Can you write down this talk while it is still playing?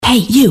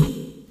Hey, you.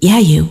 Yeah,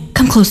 you.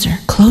 Come closer.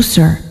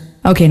 Closer.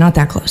 Okay, not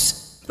that close.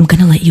 I'm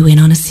gonna let you in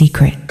on a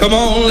secret. Come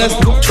on, let's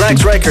go.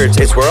 Trax Records,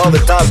 it's where all the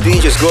top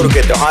DJs go to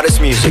get the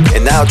hottest music.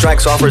 And now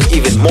Trax offers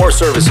even more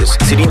services: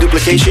 CD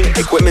duplication,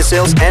 equipment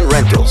sales, and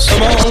rentals.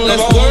 Come on,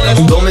 let's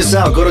go. Don't miss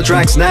out. Go to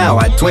Trax now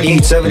at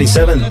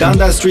 2877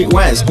 Dundas Street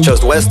West,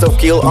 just west of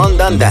Kiel on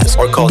Dundas,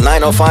 or call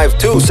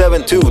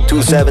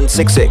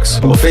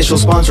 905-272-2766. Official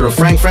sponsor of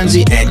Frank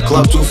Frenzy and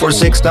Club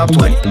 246 Top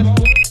 20.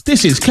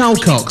 This is Carl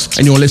Cox,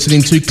 and you're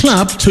listening to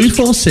Club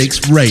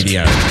 246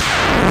 Radio.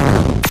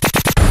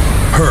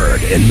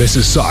 Heard in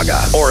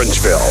Mississauga,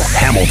 Orangeville,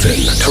 Hamilton,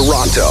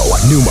 Toronto,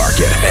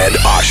 Newmarket, and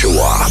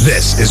Oshawa.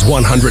 This is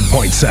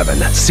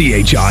 100.7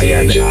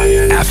 CHIN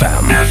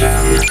FM.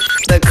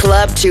 The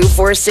Club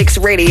 246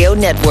 Radio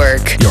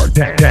Network. Your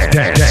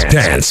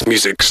dance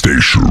music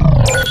station.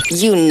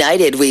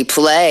 United we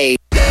play.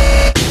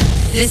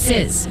 This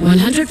is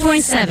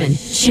 100.7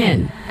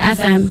 CHIN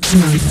FM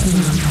Toronto.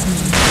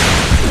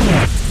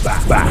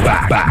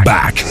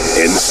 Back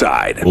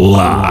inside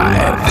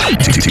live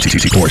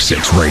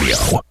 246 Radio.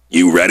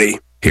 You ready?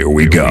 Here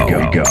we go.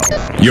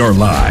 You're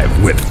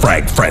live with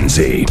Frank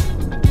Frenzy.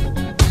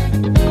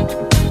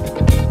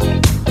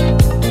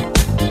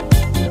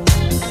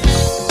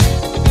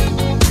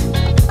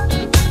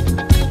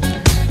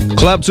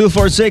 Club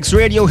 246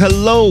 Radio,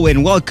 hello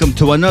and welcome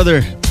to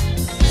another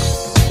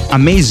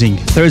amazing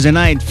Thursday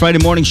night,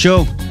 Friday morning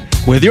show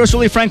with yours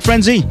truly, Frank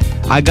Frenzy.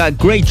 I got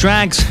great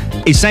tracks,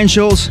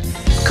 essentials,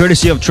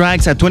 courtesy of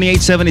Trax at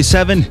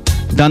 2877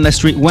 Dundas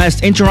Street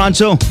West in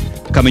Toronto,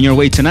 coming your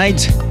way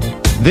tonight.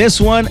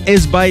 This one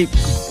is by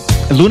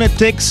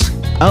Lunatics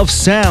of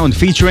Sound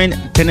featuring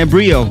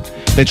Tenebrio.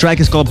 The track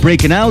is called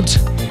Breaking Out.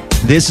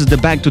 This is the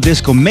Back to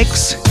Disco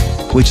mix,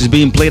 which is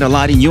being played a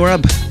lot in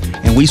Europe,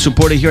 and we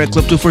support it here at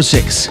Club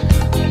 246.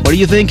 What do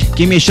you think?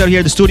 Give me a shout here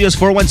at the studios,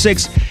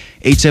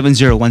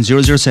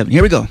 416-870-1007.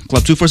 Here we go,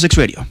 Club 246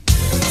 Radio.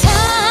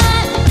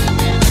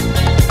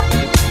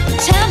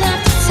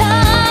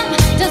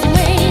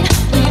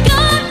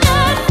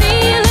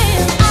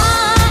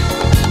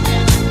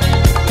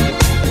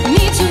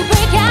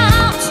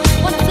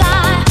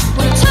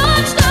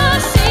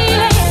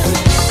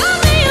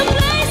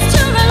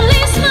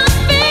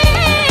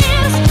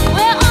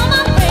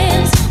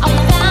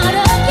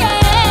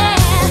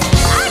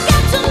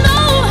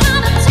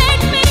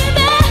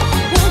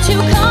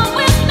 Come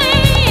with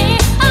me,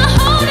 I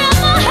hold in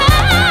my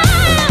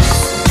hand.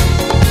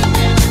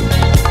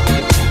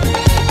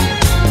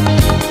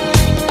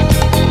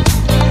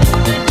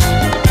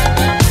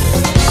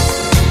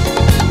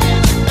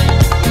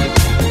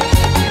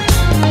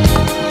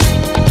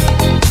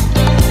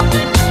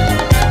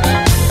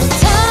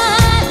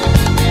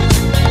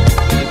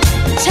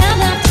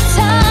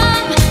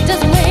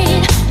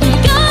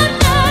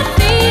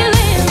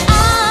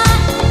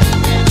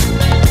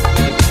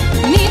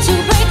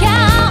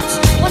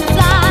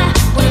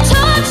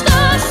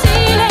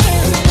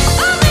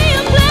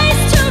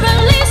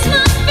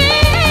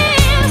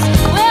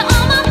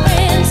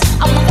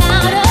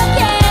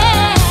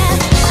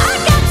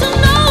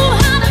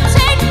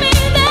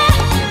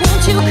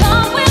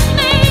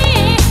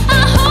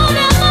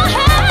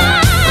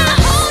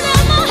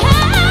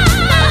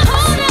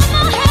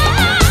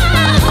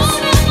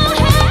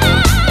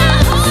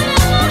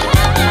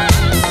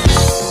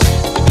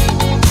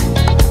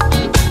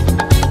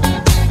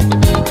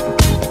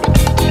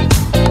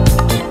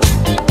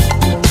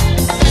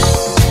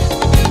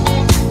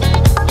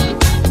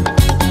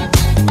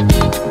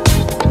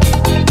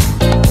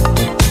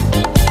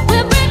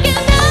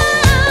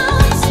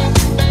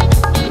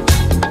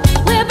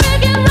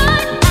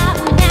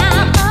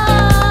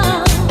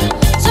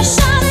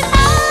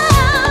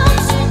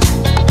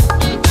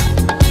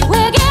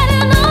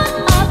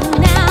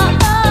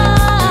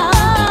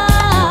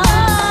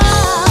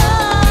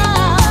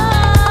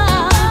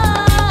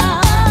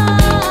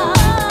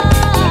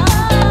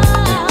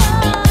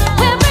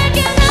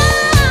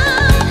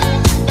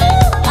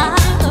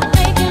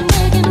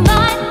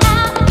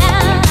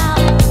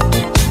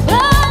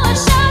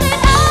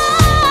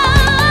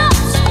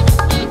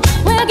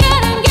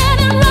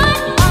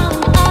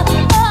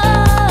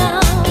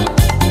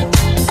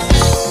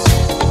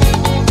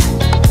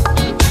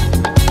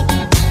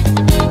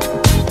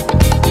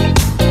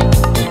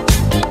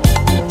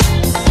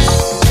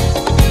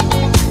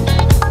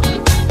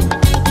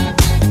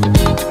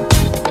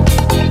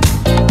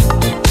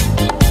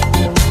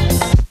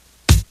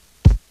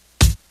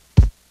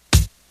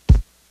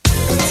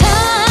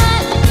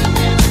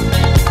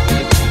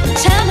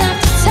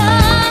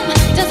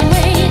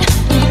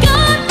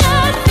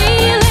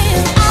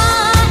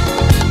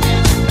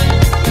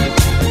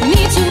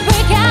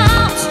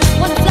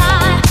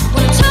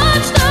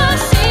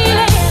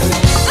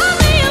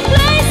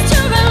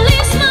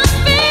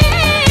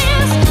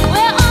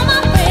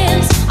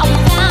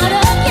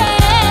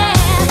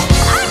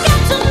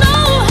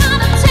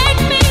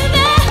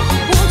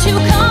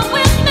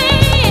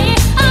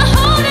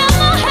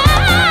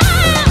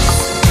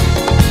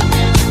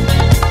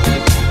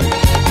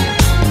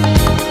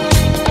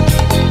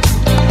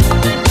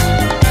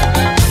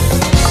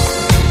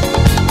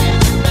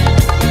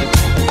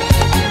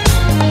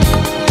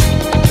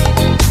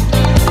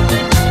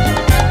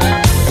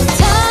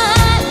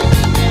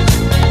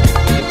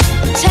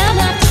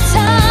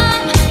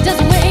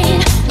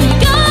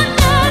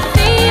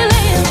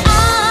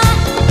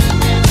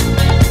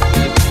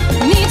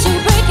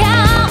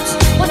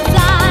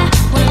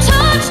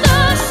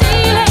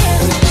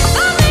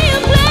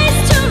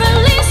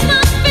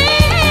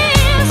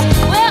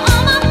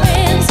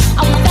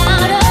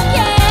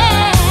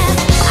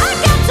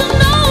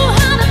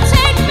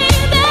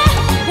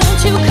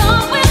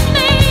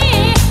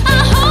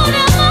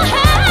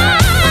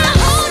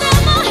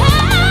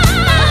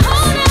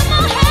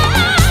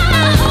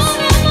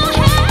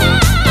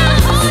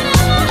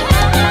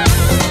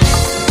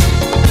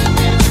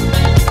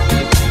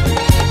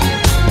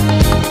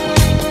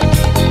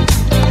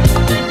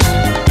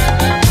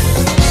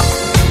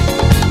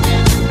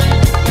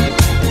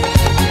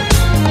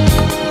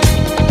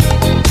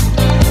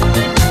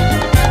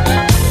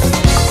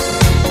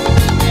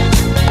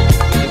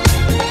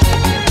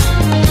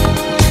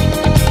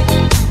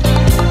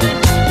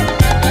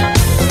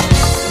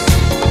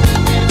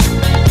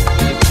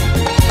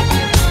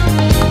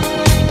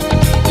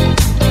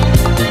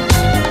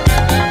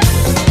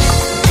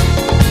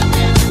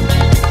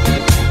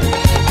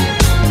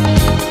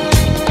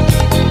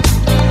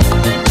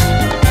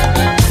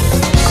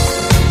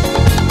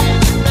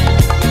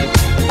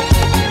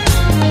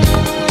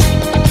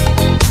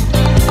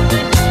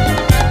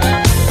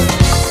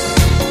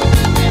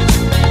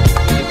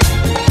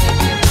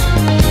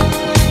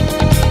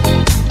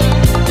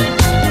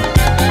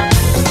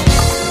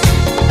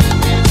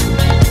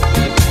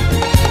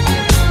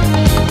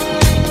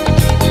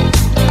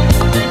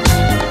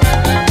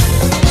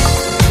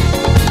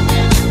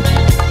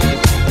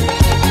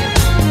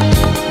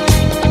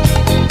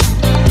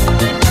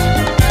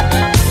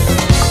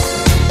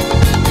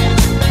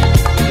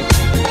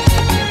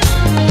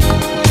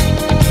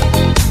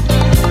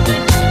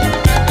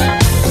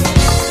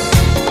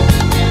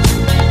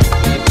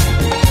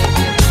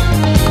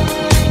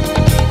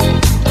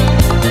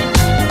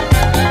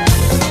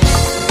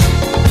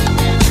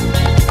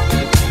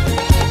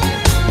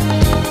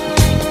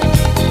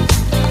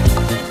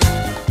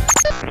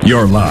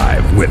 You're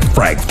live with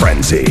Frank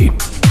Frenzy.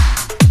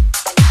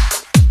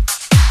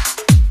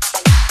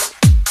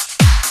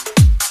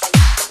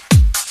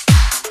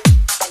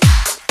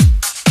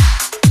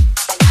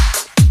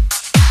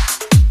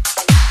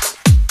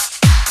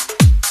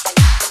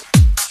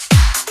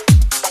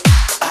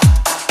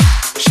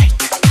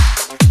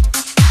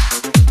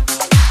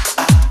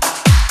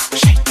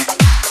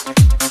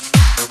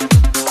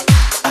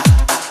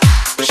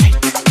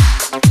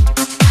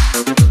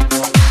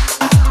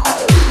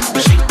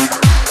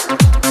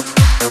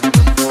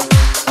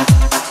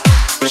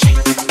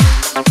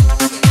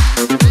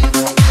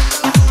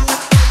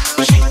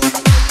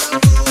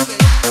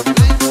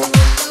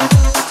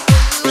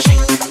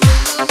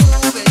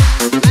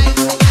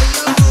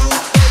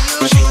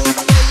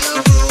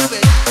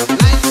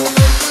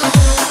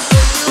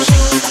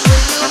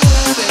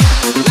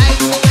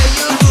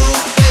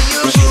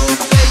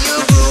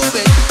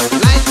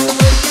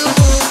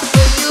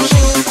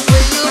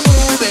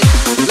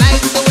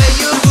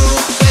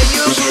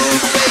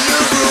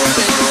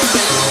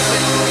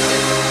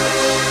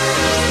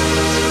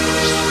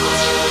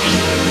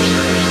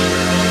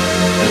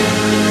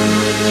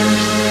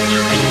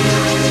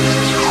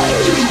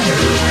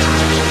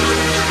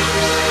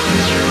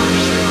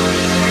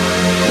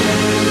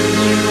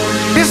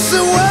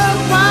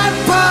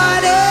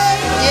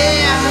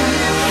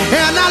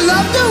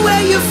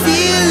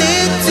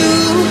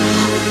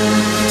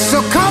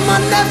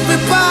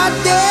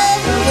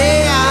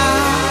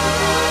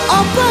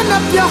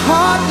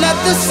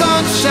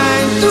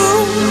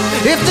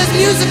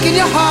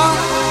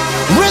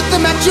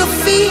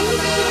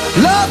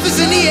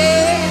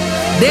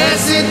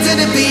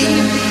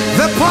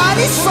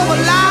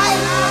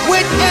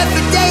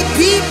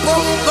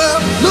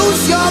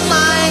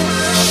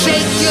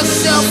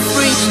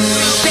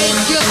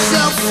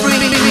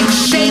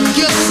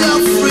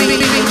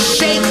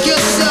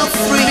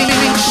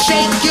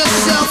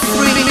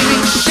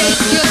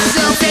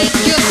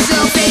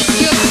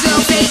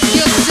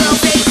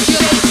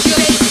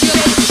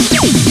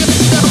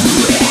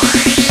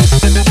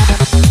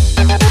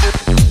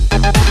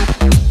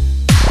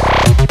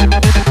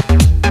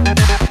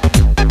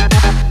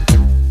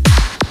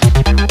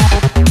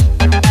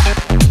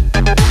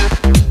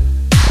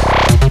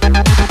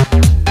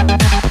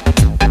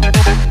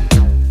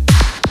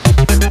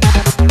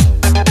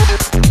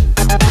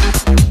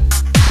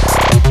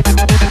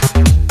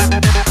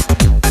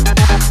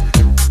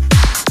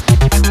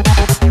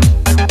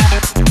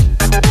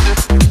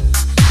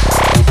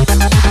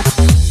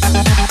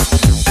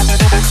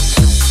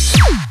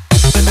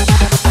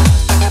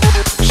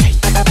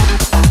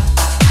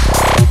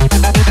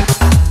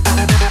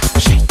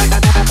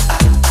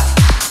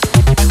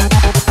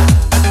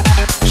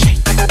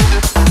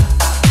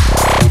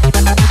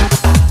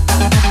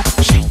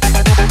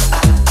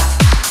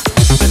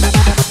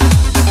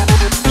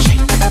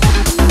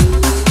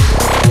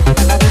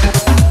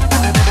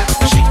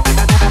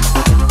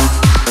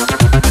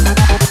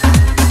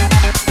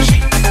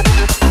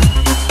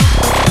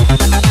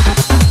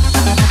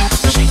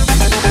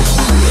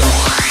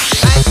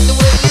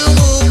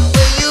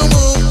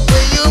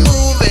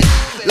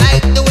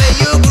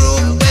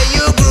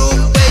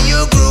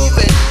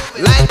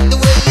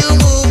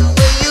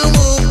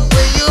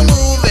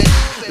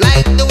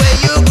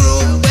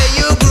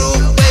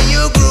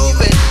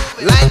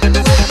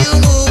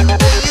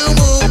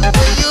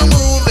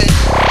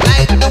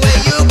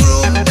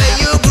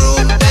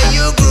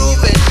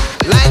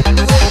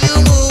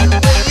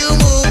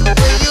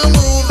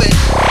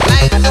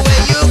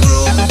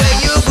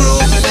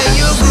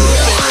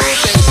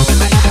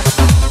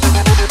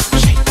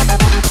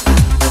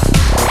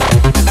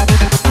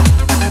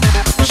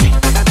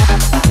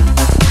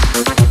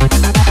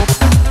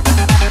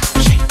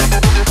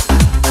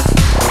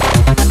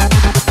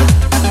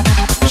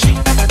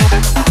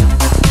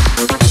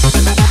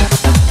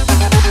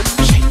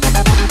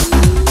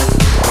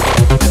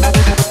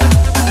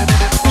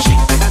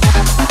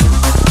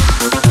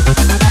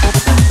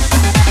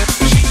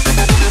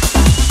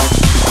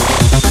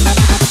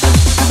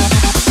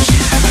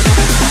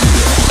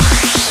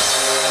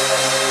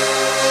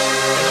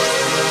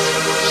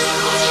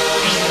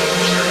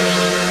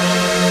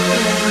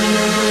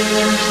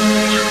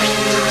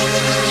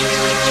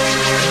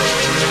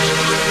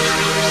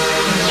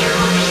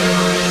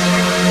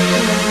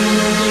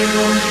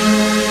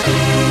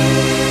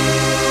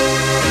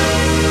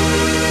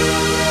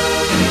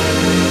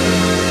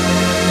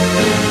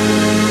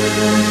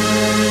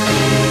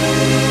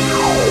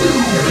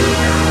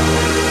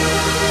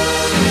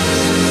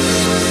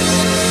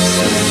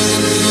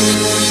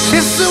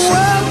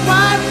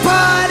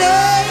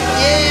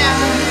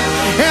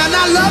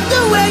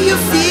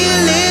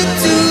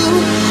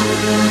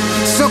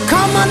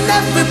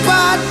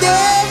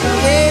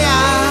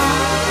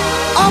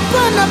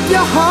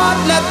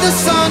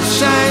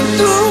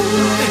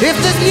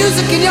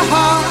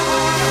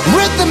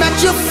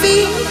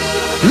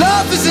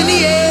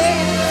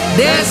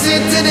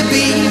 Dancing to the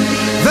beat,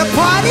 the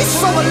party's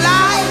so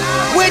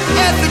alive with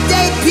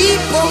everyday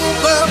people.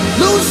 Girl,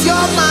 lose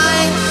your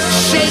mind.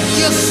 Shake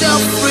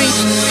yourself free.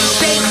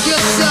 Shake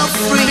yourself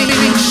free.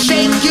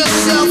 Shake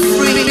yourself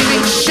free.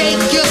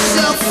 Shake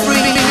yourself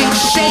free.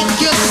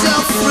 Shake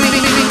yourself free.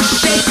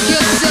 Shake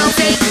yourself.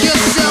 Take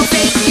yourself.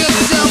 Take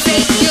yourself.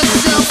 Take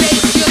yourself.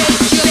 Take yourself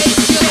free.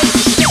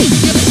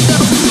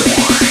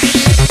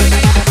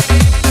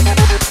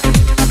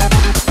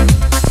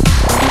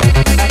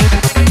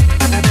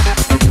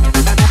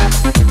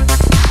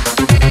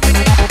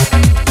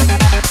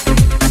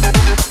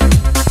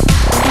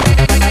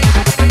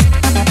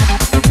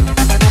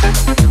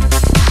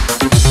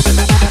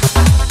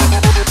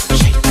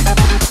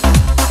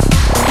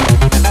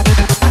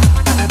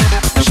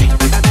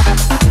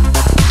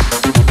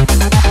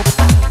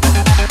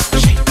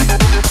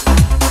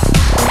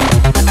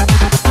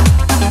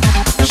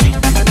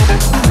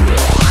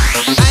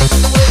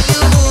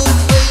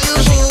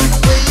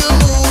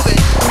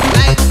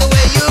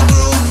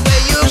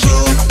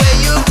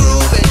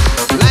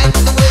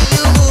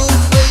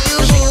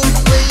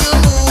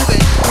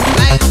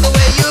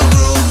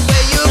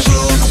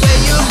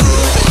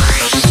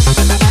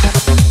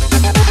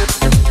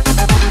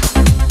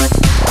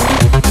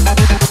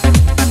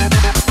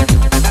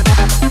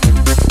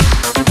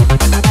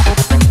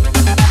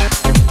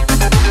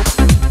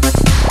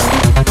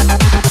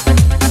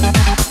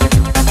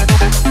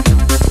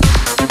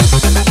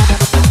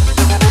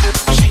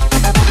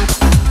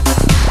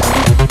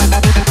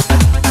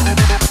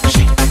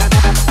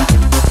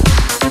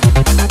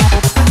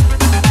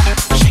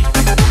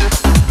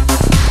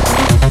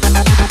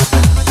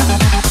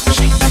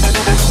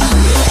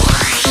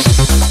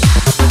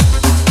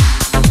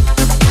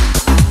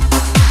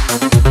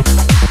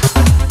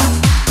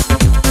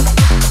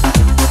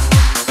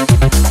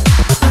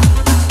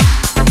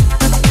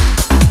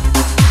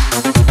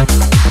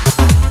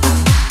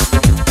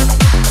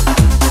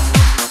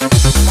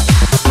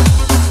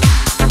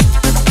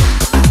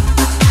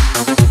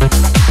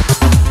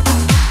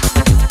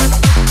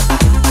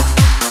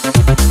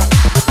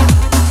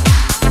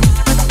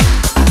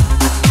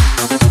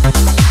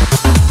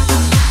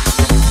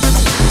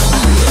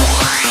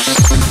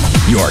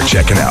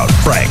 Checking out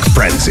Frank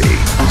Frenzy.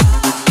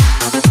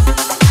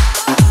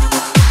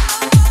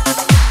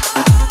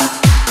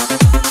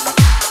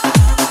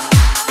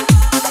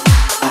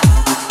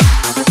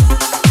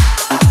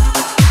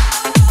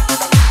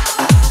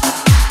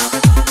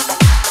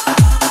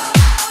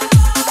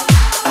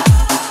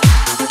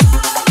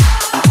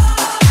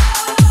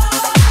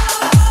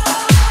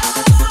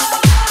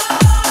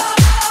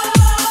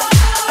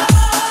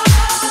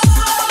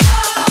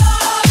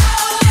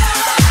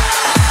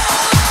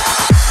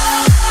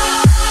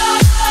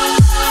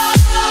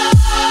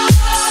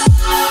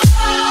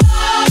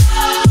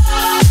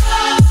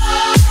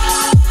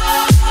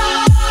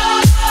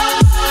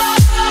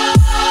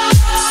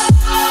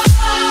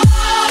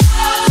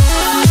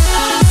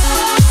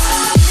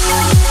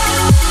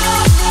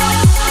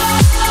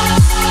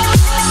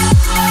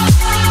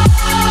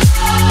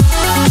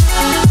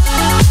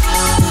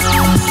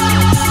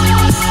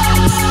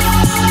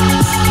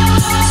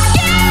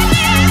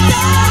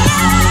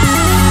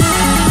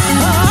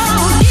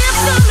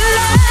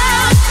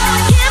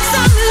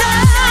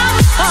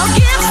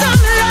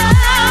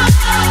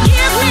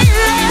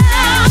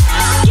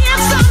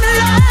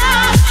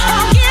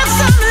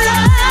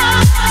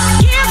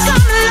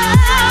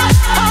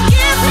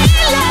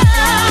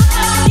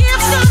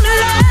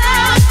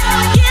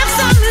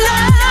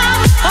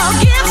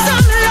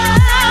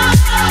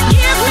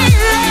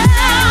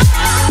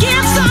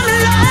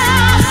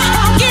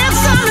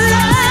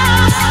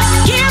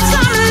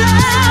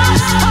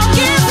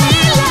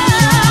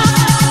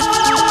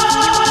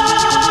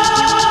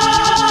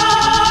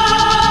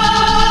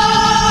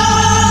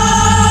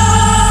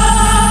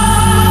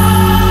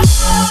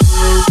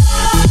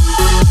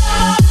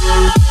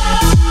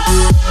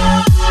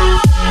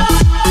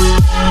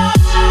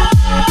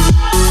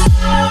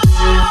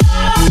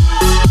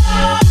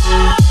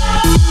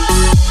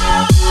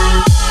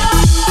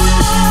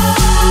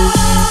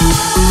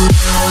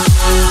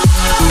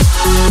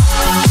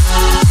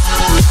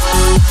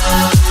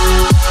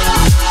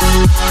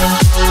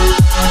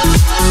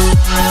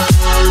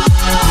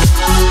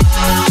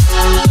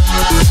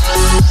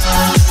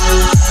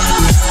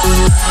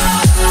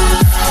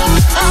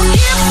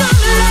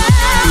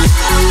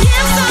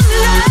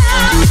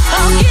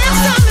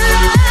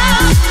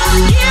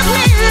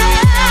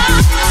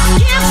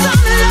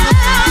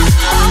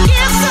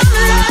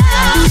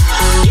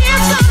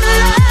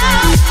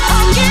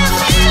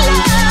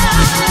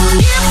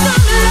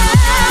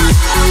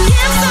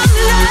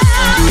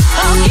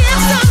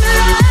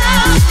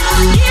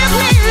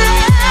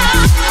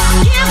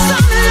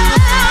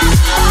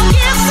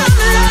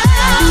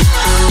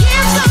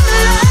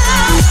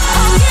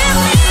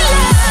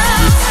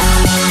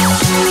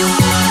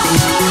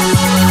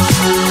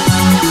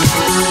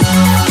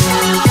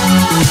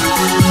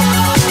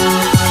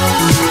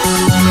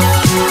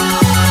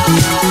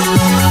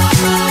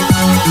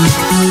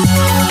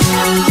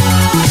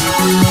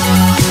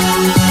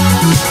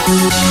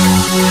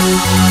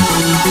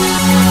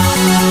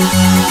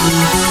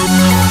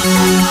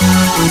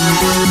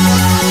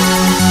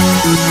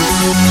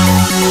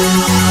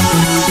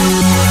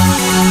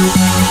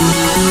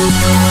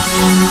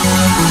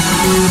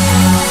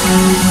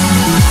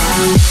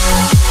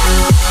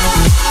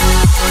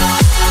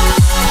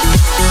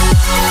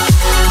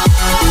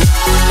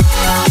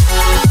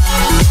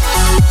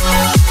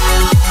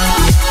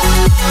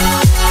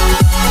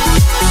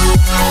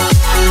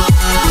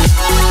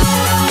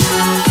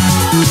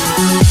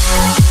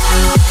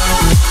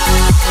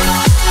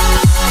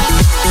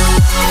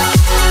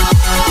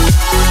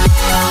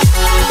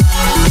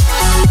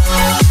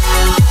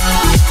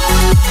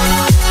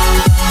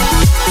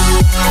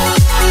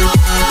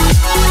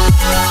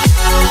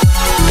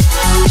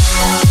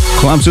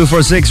 Club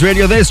 246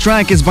 Radio. This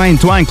track is by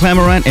Antoine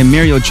Clamaran and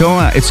Mary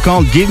Ochoa. It's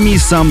called Give Me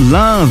Some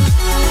Love.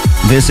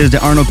 This is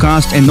the Arno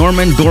Cost and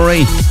Norman Dore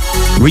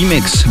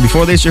remix.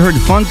 Before this, you heard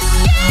Funk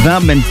The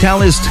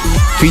Mentalist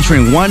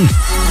featuring One,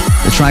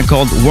 the track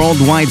called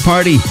Worldwide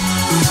Party.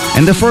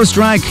 And the first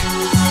track,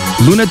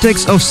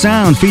 Lunatics of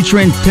Sound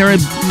featuring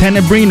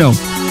Tenebrio,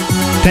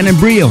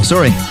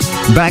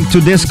 Back to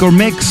Disco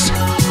Mix,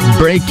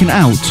 Breaking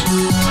Out.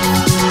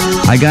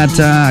 I got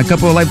a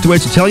couple of live to air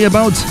to tell you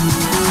about.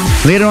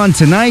 Later on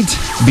tonight,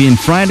 being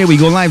Friday, we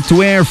go live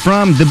to air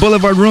from the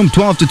Boulevard Room,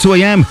 12 to 2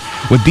 a.m.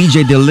 with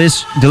DJ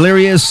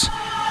Delirious.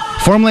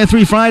 Formula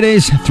 3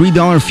 Fridays,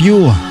 $3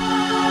 fuel.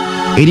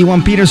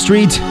 81 Peter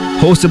Street,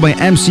 hosted by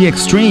MC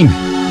Extreme.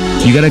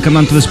 You gotta come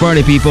down to this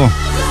party, people.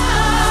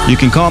 You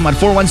can call them at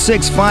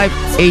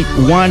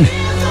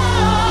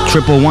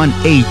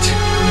 416-581-1118.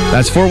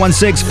 That's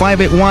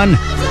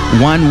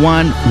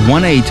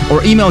 416-581-1118.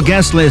 Or email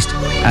guest list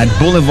at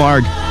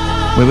Boulevard.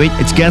 Wait,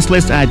 it's guest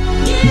list at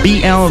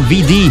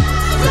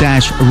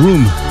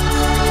BLVD-room.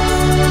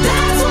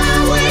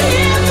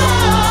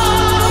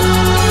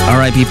 All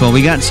right, people,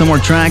 we got some more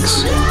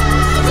tracks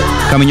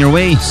coming your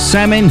way.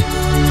 Salmon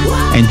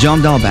and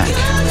John Delback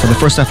for the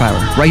first half hour,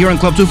 right here on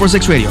Club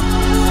 246 Radio.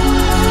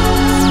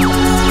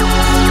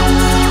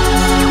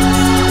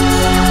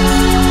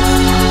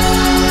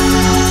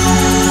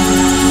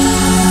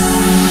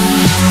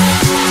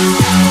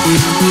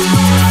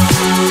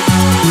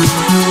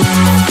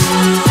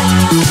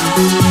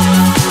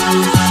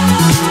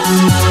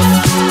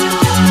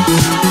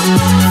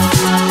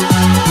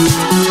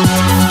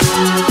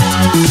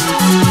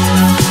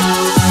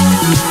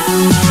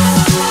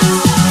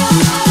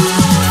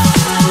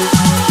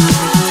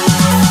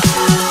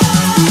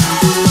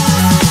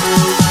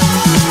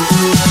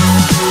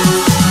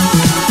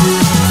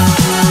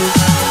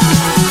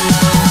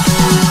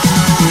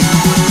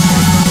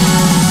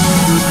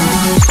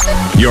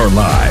 You're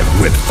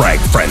live with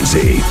Frank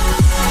Frenzy.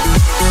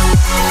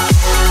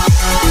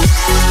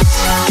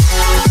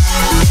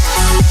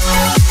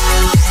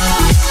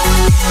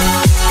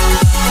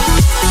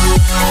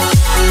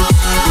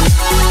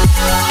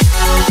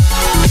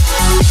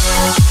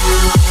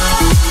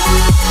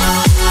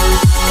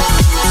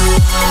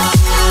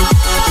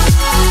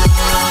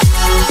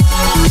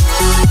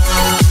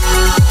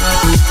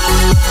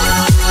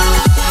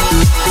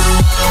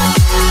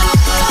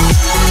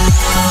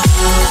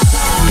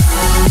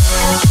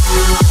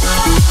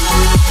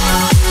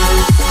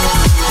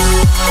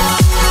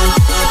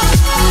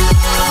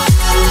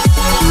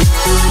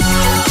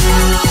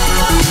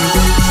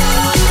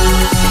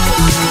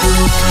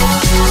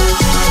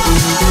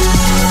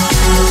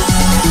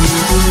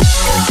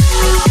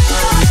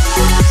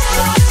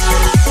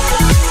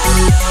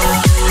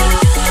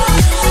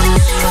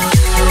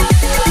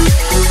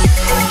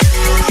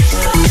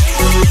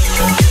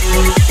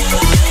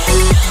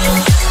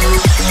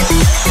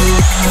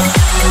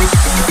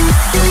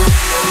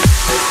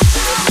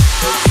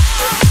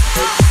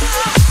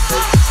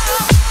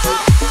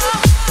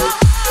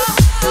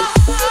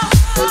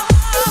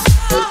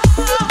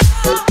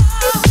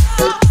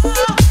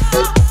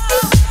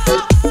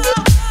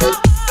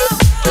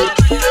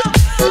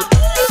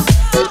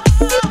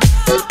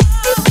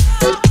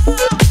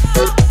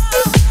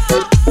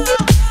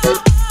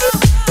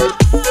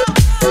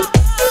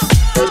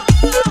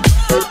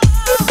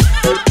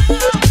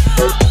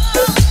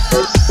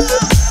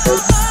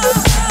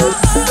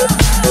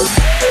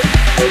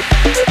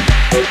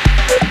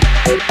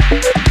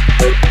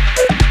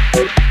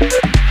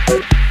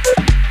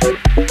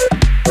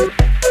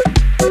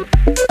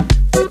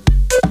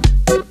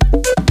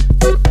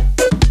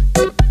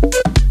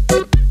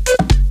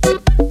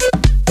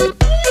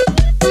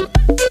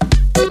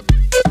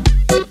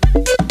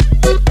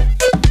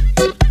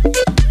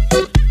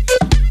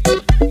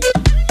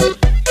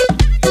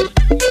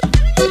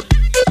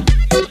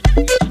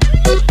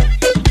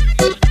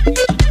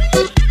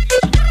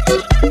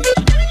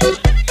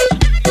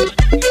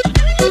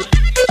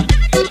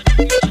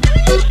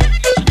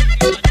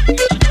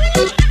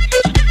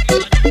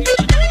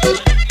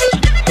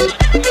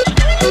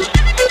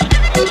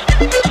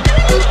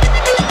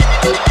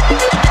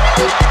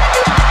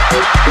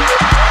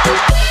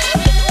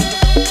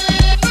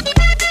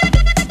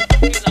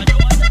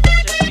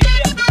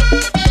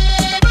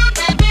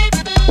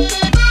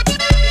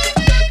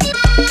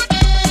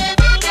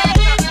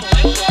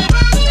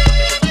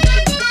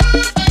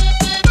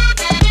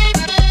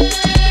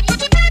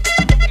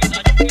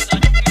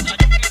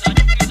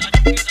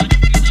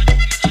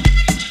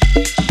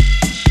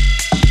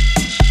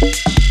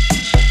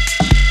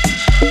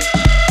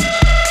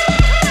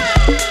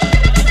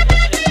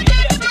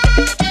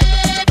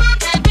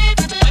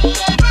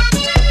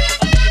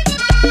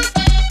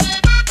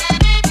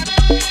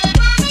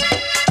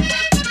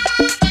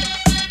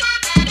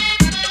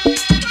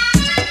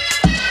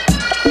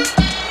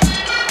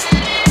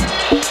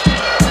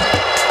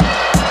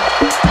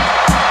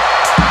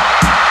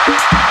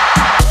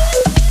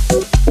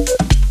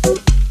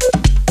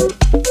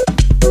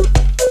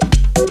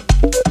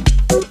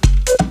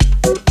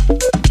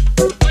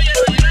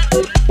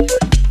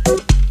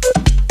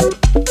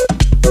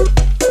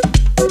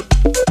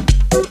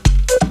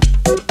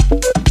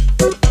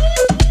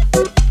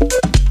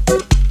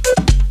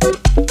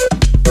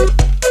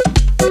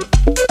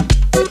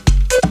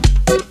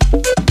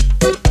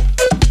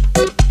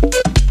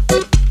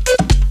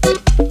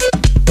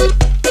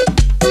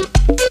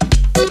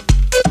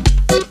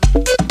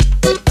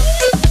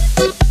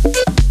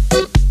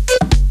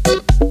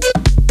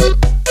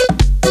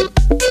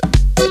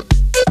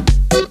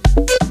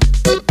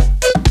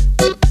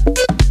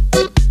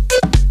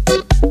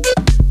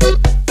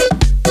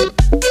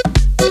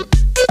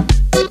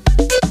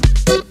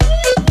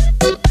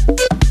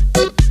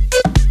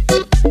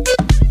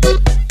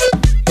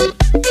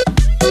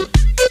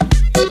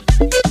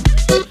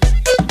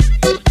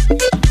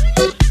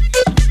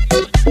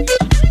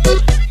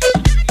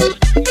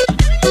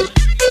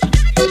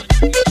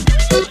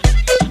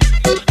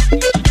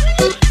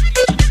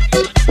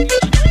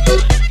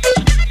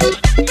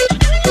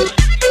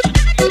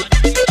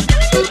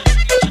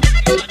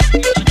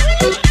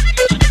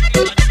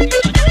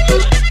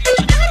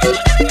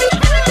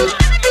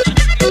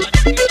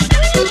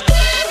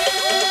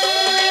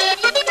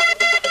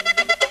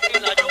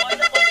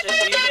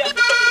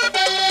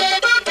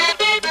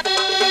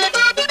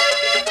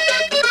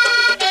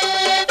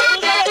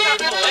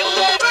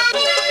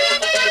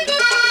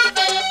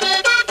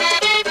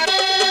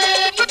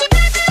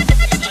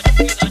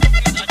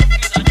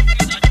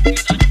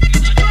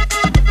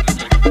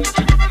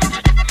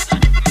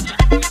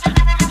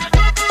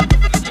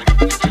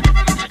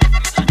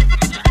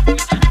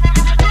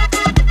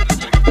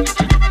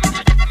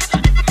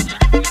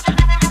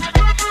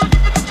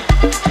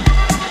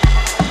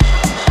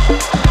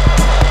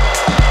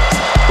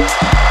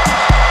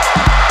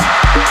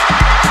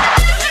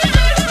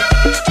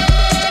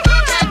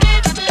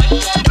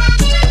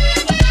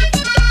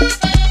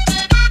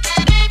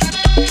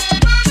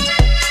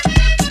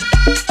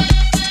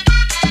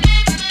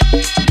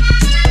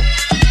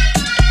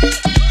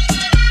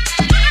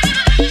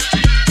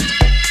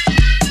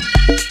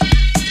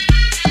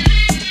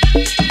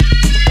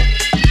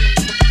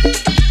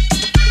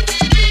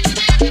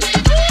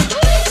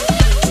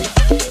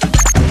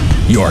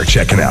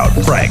 checking out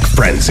Frank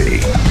Frenzy.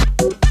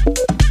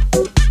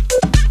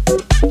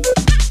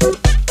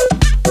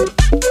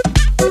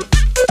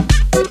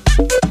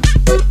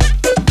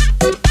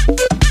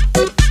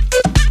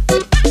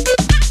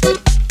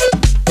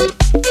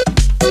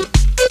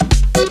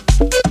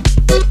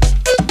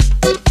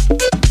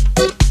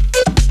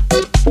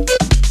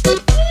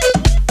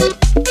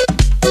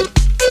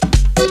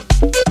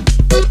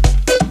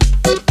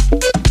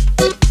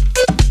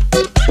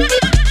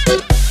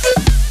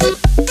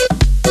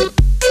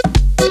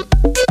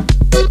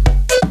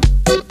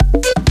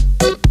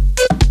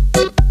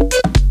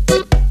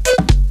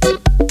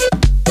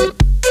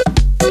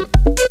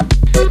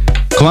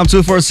 Club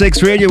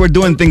 246 Radio, we're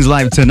doing things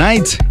live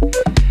tonight.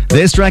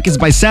 This track is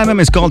by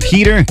Samim, it's called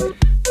Heater.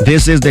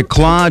 This is the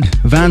Claude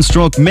Van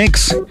Stroke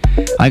mix.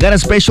 I got a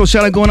special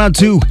shout out going out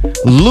to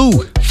Lou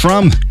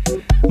from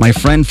my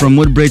friend from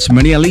Woodbridge,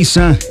 Maria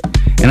Lisa.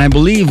 And I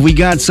believe we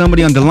got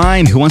somebody on the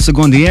line who wants to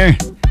go on the air.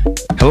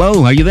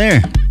 Hello, are you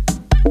there?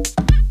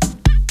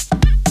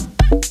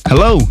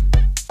 Hello?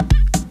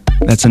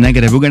 That's a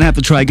negative. We're going to have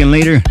to try again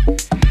later.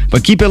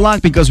 But keep it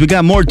locked because we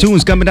got more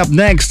tunes coming up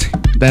next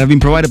that have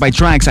been provided by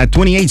Trax at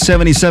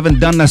 2877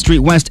 Dundas Street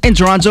West in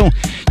Toronto.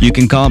 You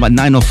can call them at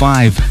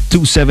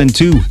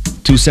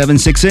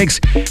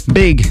 905-272-2766.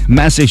 Big,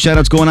 massive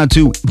shout-outs going out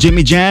to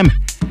Jimmy Jam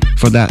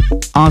for that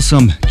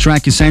awesome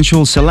Track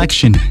Essential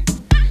selection.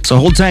 So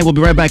hold tight. We'll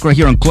be right back right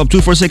here on Club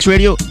 246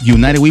 Radio.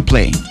 United We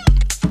Play.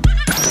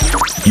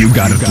 You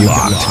got it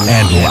locked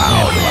and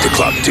loud to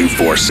Club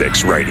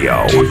 246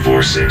 Radio.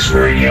 246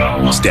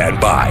 Radio. Stand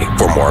by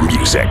for more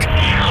music.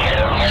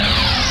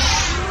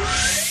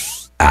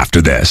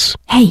 After this.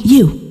 Hey,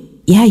 you.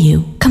 Yeah,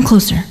 you. Come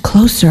closer.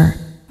 Closer.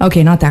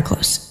 Okay, not that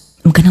close.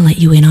 I'm gonna let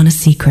you in on a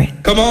secret.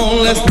 Come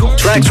on, let's go.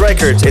 Trax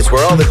Records, it's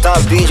where all the top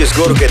DJs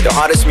go to get the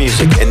hottest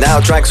music. And now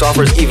Trax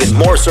offers even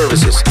more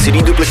services.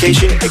 CD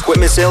duplication,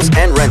 equipment sales,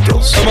 and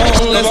rentals. Come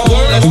on, let's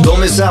go.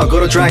 Don't miss out. Go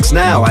to Trax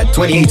now at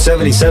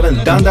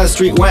 2877 Dundas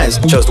Street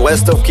West, just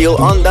west of Keele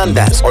on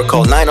Dundas, or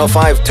call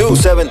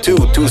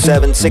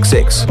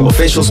 905-272-2766.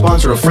 Official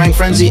sponsor of Frank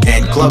Frenzy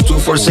and Club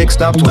 246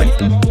 Top 20.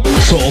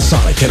 Soul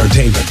Sonic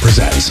Entertainment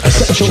presents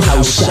Essential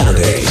House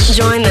Saturdays.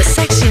 Join the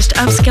sexiest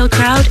upscale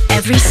crowd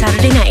every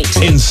Saturday night.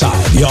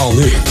 Inside the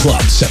all-new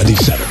Club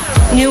 77.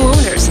 New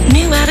owners,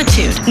 new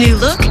attitude, new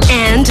look,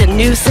 and a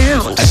new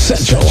sound.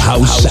 Essential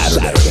House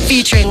Saturday.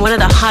 Featuring one of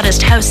the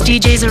hottest house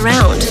DJs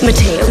around,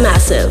 Mateo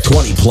Massive.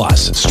 20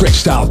 plus, strict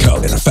style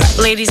code in effect.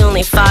 Ladies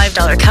only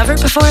 $5 cover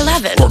before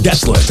 11. For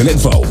guest list and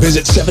info,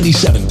 visit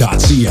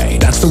 77.ca.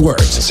 That's the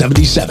words,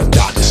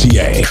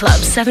 77.ca.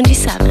 Club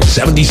 77.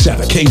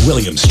 77 King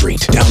William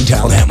Street,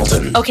 downtown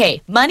Hamilton.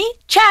 Okay, money,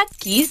 check,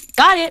 keys,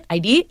 got it,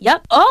 ID,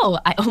 yep. Oh,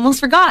 I almost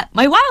forgot.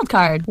 My wild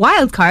card.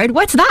 Wild card?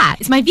 What's that?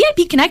 It's my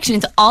VIP connection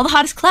into all the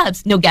hottest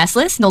clubs. No guest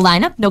list, no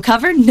lineup, no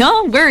cover,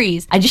 no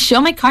worries. I just show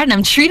my card and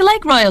I'm treated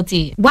like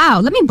royalty. Wow,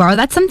 let me borrow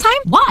that sometime?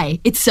 Why?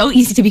 It's so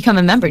easy to become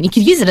a member and you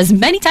can use it as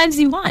many times as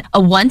you want.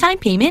 A one-time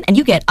payment and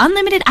you get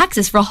unlimited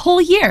access for a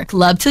whole year.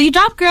 Club till you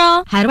drop,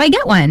 girl. How do I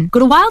get one? Go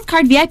to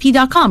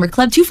wildcardvip.com or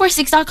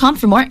club246.com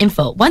for more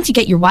info. Once you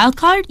get your wild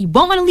card, you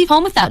won't want to leave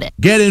home without it.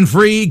 Get in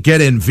free, get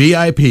in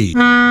VIP.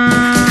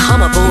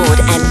 Come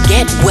aboard and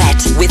get wet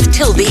with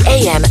Tilby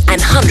AM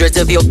and hundreds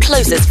of your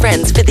closest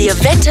friends for the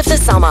event of the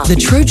summer. The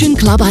Trojan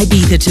Club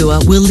Ibiza Tour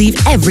will leave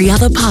every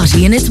other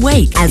party in its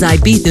wake as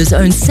Ibiza's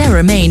own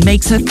Sarah Main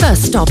makes her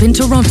first stop in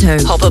Toronto.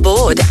 Hop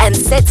aboard and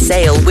set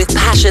sail with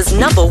Pasha's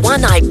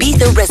 #1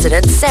 Ibiza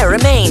resident Sarah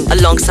Main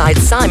alongside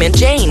Simon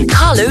Jane,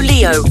 Carlo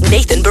Leo,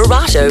 Nathan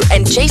Barato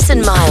and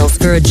Jason Miles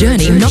for a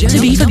journey not to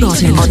be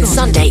forgotten on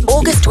Sunday,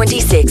 August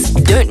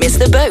 26th. Don't miss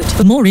the boat.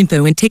 For more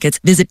info and tickets,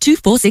 visit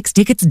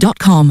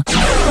 246tickets.com.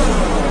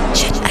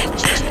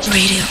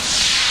 Radio.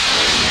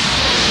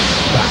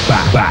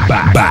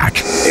 Back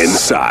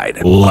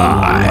inside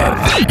live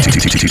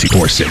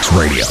 246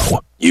 Radio.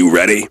 You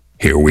ready?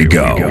 Here we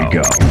go.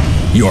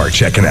 You're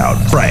checking out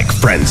Frank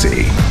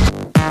Frenzy.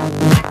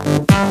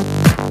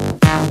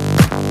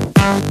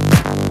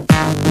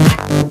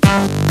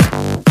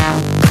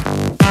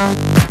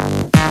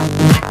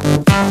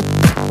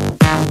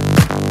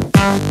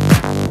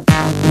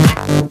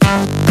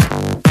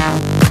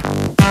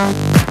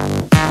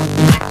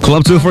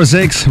 Club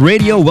 246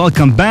 Radio,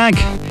 welcome back.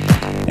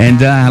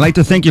 And I'd like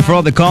to thank you for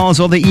all the calls,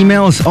 all the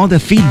emails, all the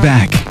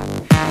feedback.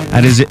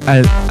 As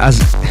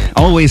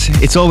always,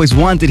 it's always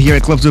wanted here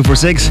at Club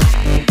 246,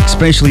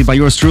 especially by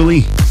yours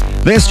truly.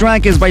 This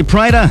track is by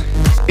Prida.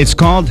 It's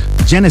called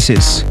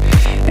Genesis.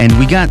 And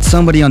we got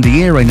somebody on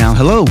the air right now.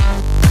 Hello.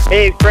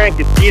 Hey, Frank,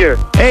 it's Dieter.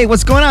 Hey,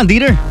 what's going on,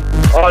 Dieter?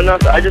 Oh, no,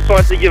 I just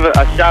wanted to give a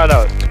shout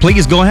out.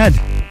 Please go ahead.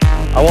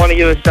 I want to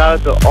give a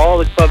shout out to all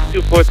the Club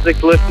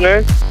 246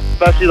 listeners,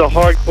 especially the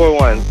hardcore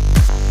ones.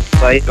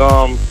 Like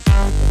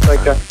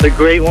the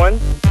great one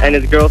and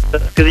his girl,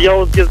 because he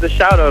always gives a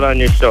shout out on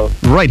your show.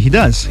 Right, he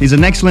does. He's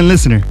an excellent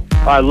listener.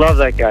 I love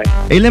that guy.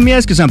 Hey, let me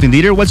ask you something,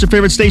 Dieter. What's your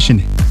favorite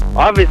station?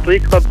 Obviously,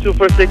 Club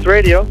 246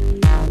 Radio.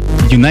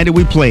 United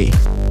We Play.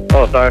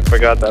 Oh, sorry, I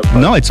forgot that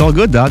part. No, it's all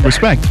good, dog.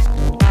 Respect.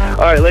 All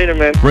right, later,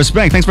 man.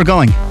 Respect. Thanks for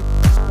calling.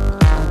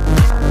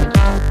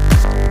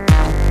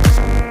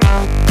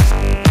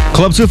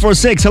 Club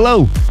 246,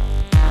 hello.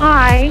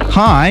 Hi.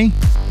 Hi.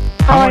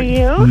 How are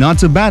you? Not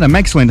too bad. I'm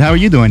excellent. How are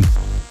you doing?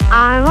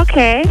 I'm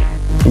okay.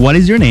 What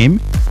is your name?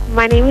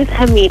 My name is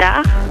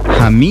Hamida.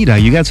 Hamida,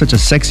 you got such a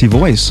sexy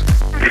voice.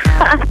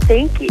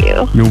 Thank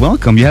you. You're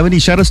welcome. You have any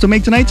shout-outs to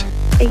make tonight?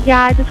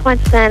 Yeah, I just want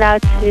to send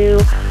out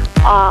to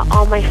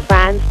all my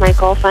friends, my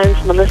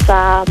girlfriends,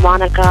 Melissa,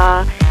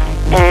 Monica,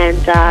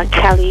 and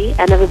Kelly,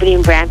 and everybody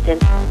in Brampton.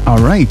 All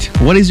right.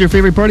 What is your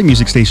favorite party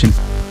music station?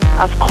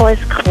 Of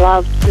course,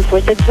 Club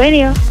 246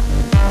 Radio.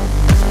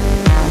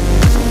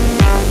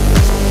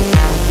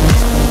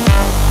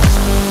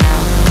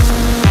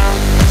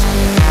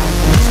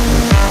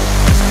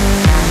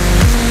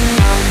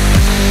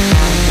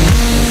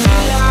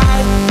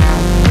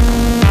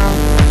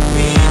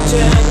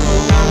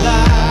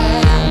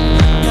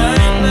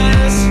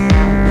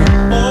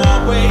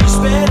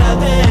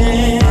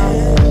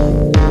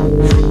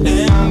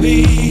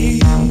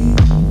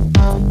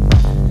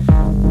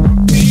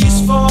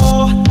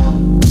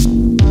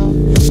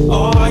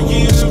 Are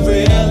you ready?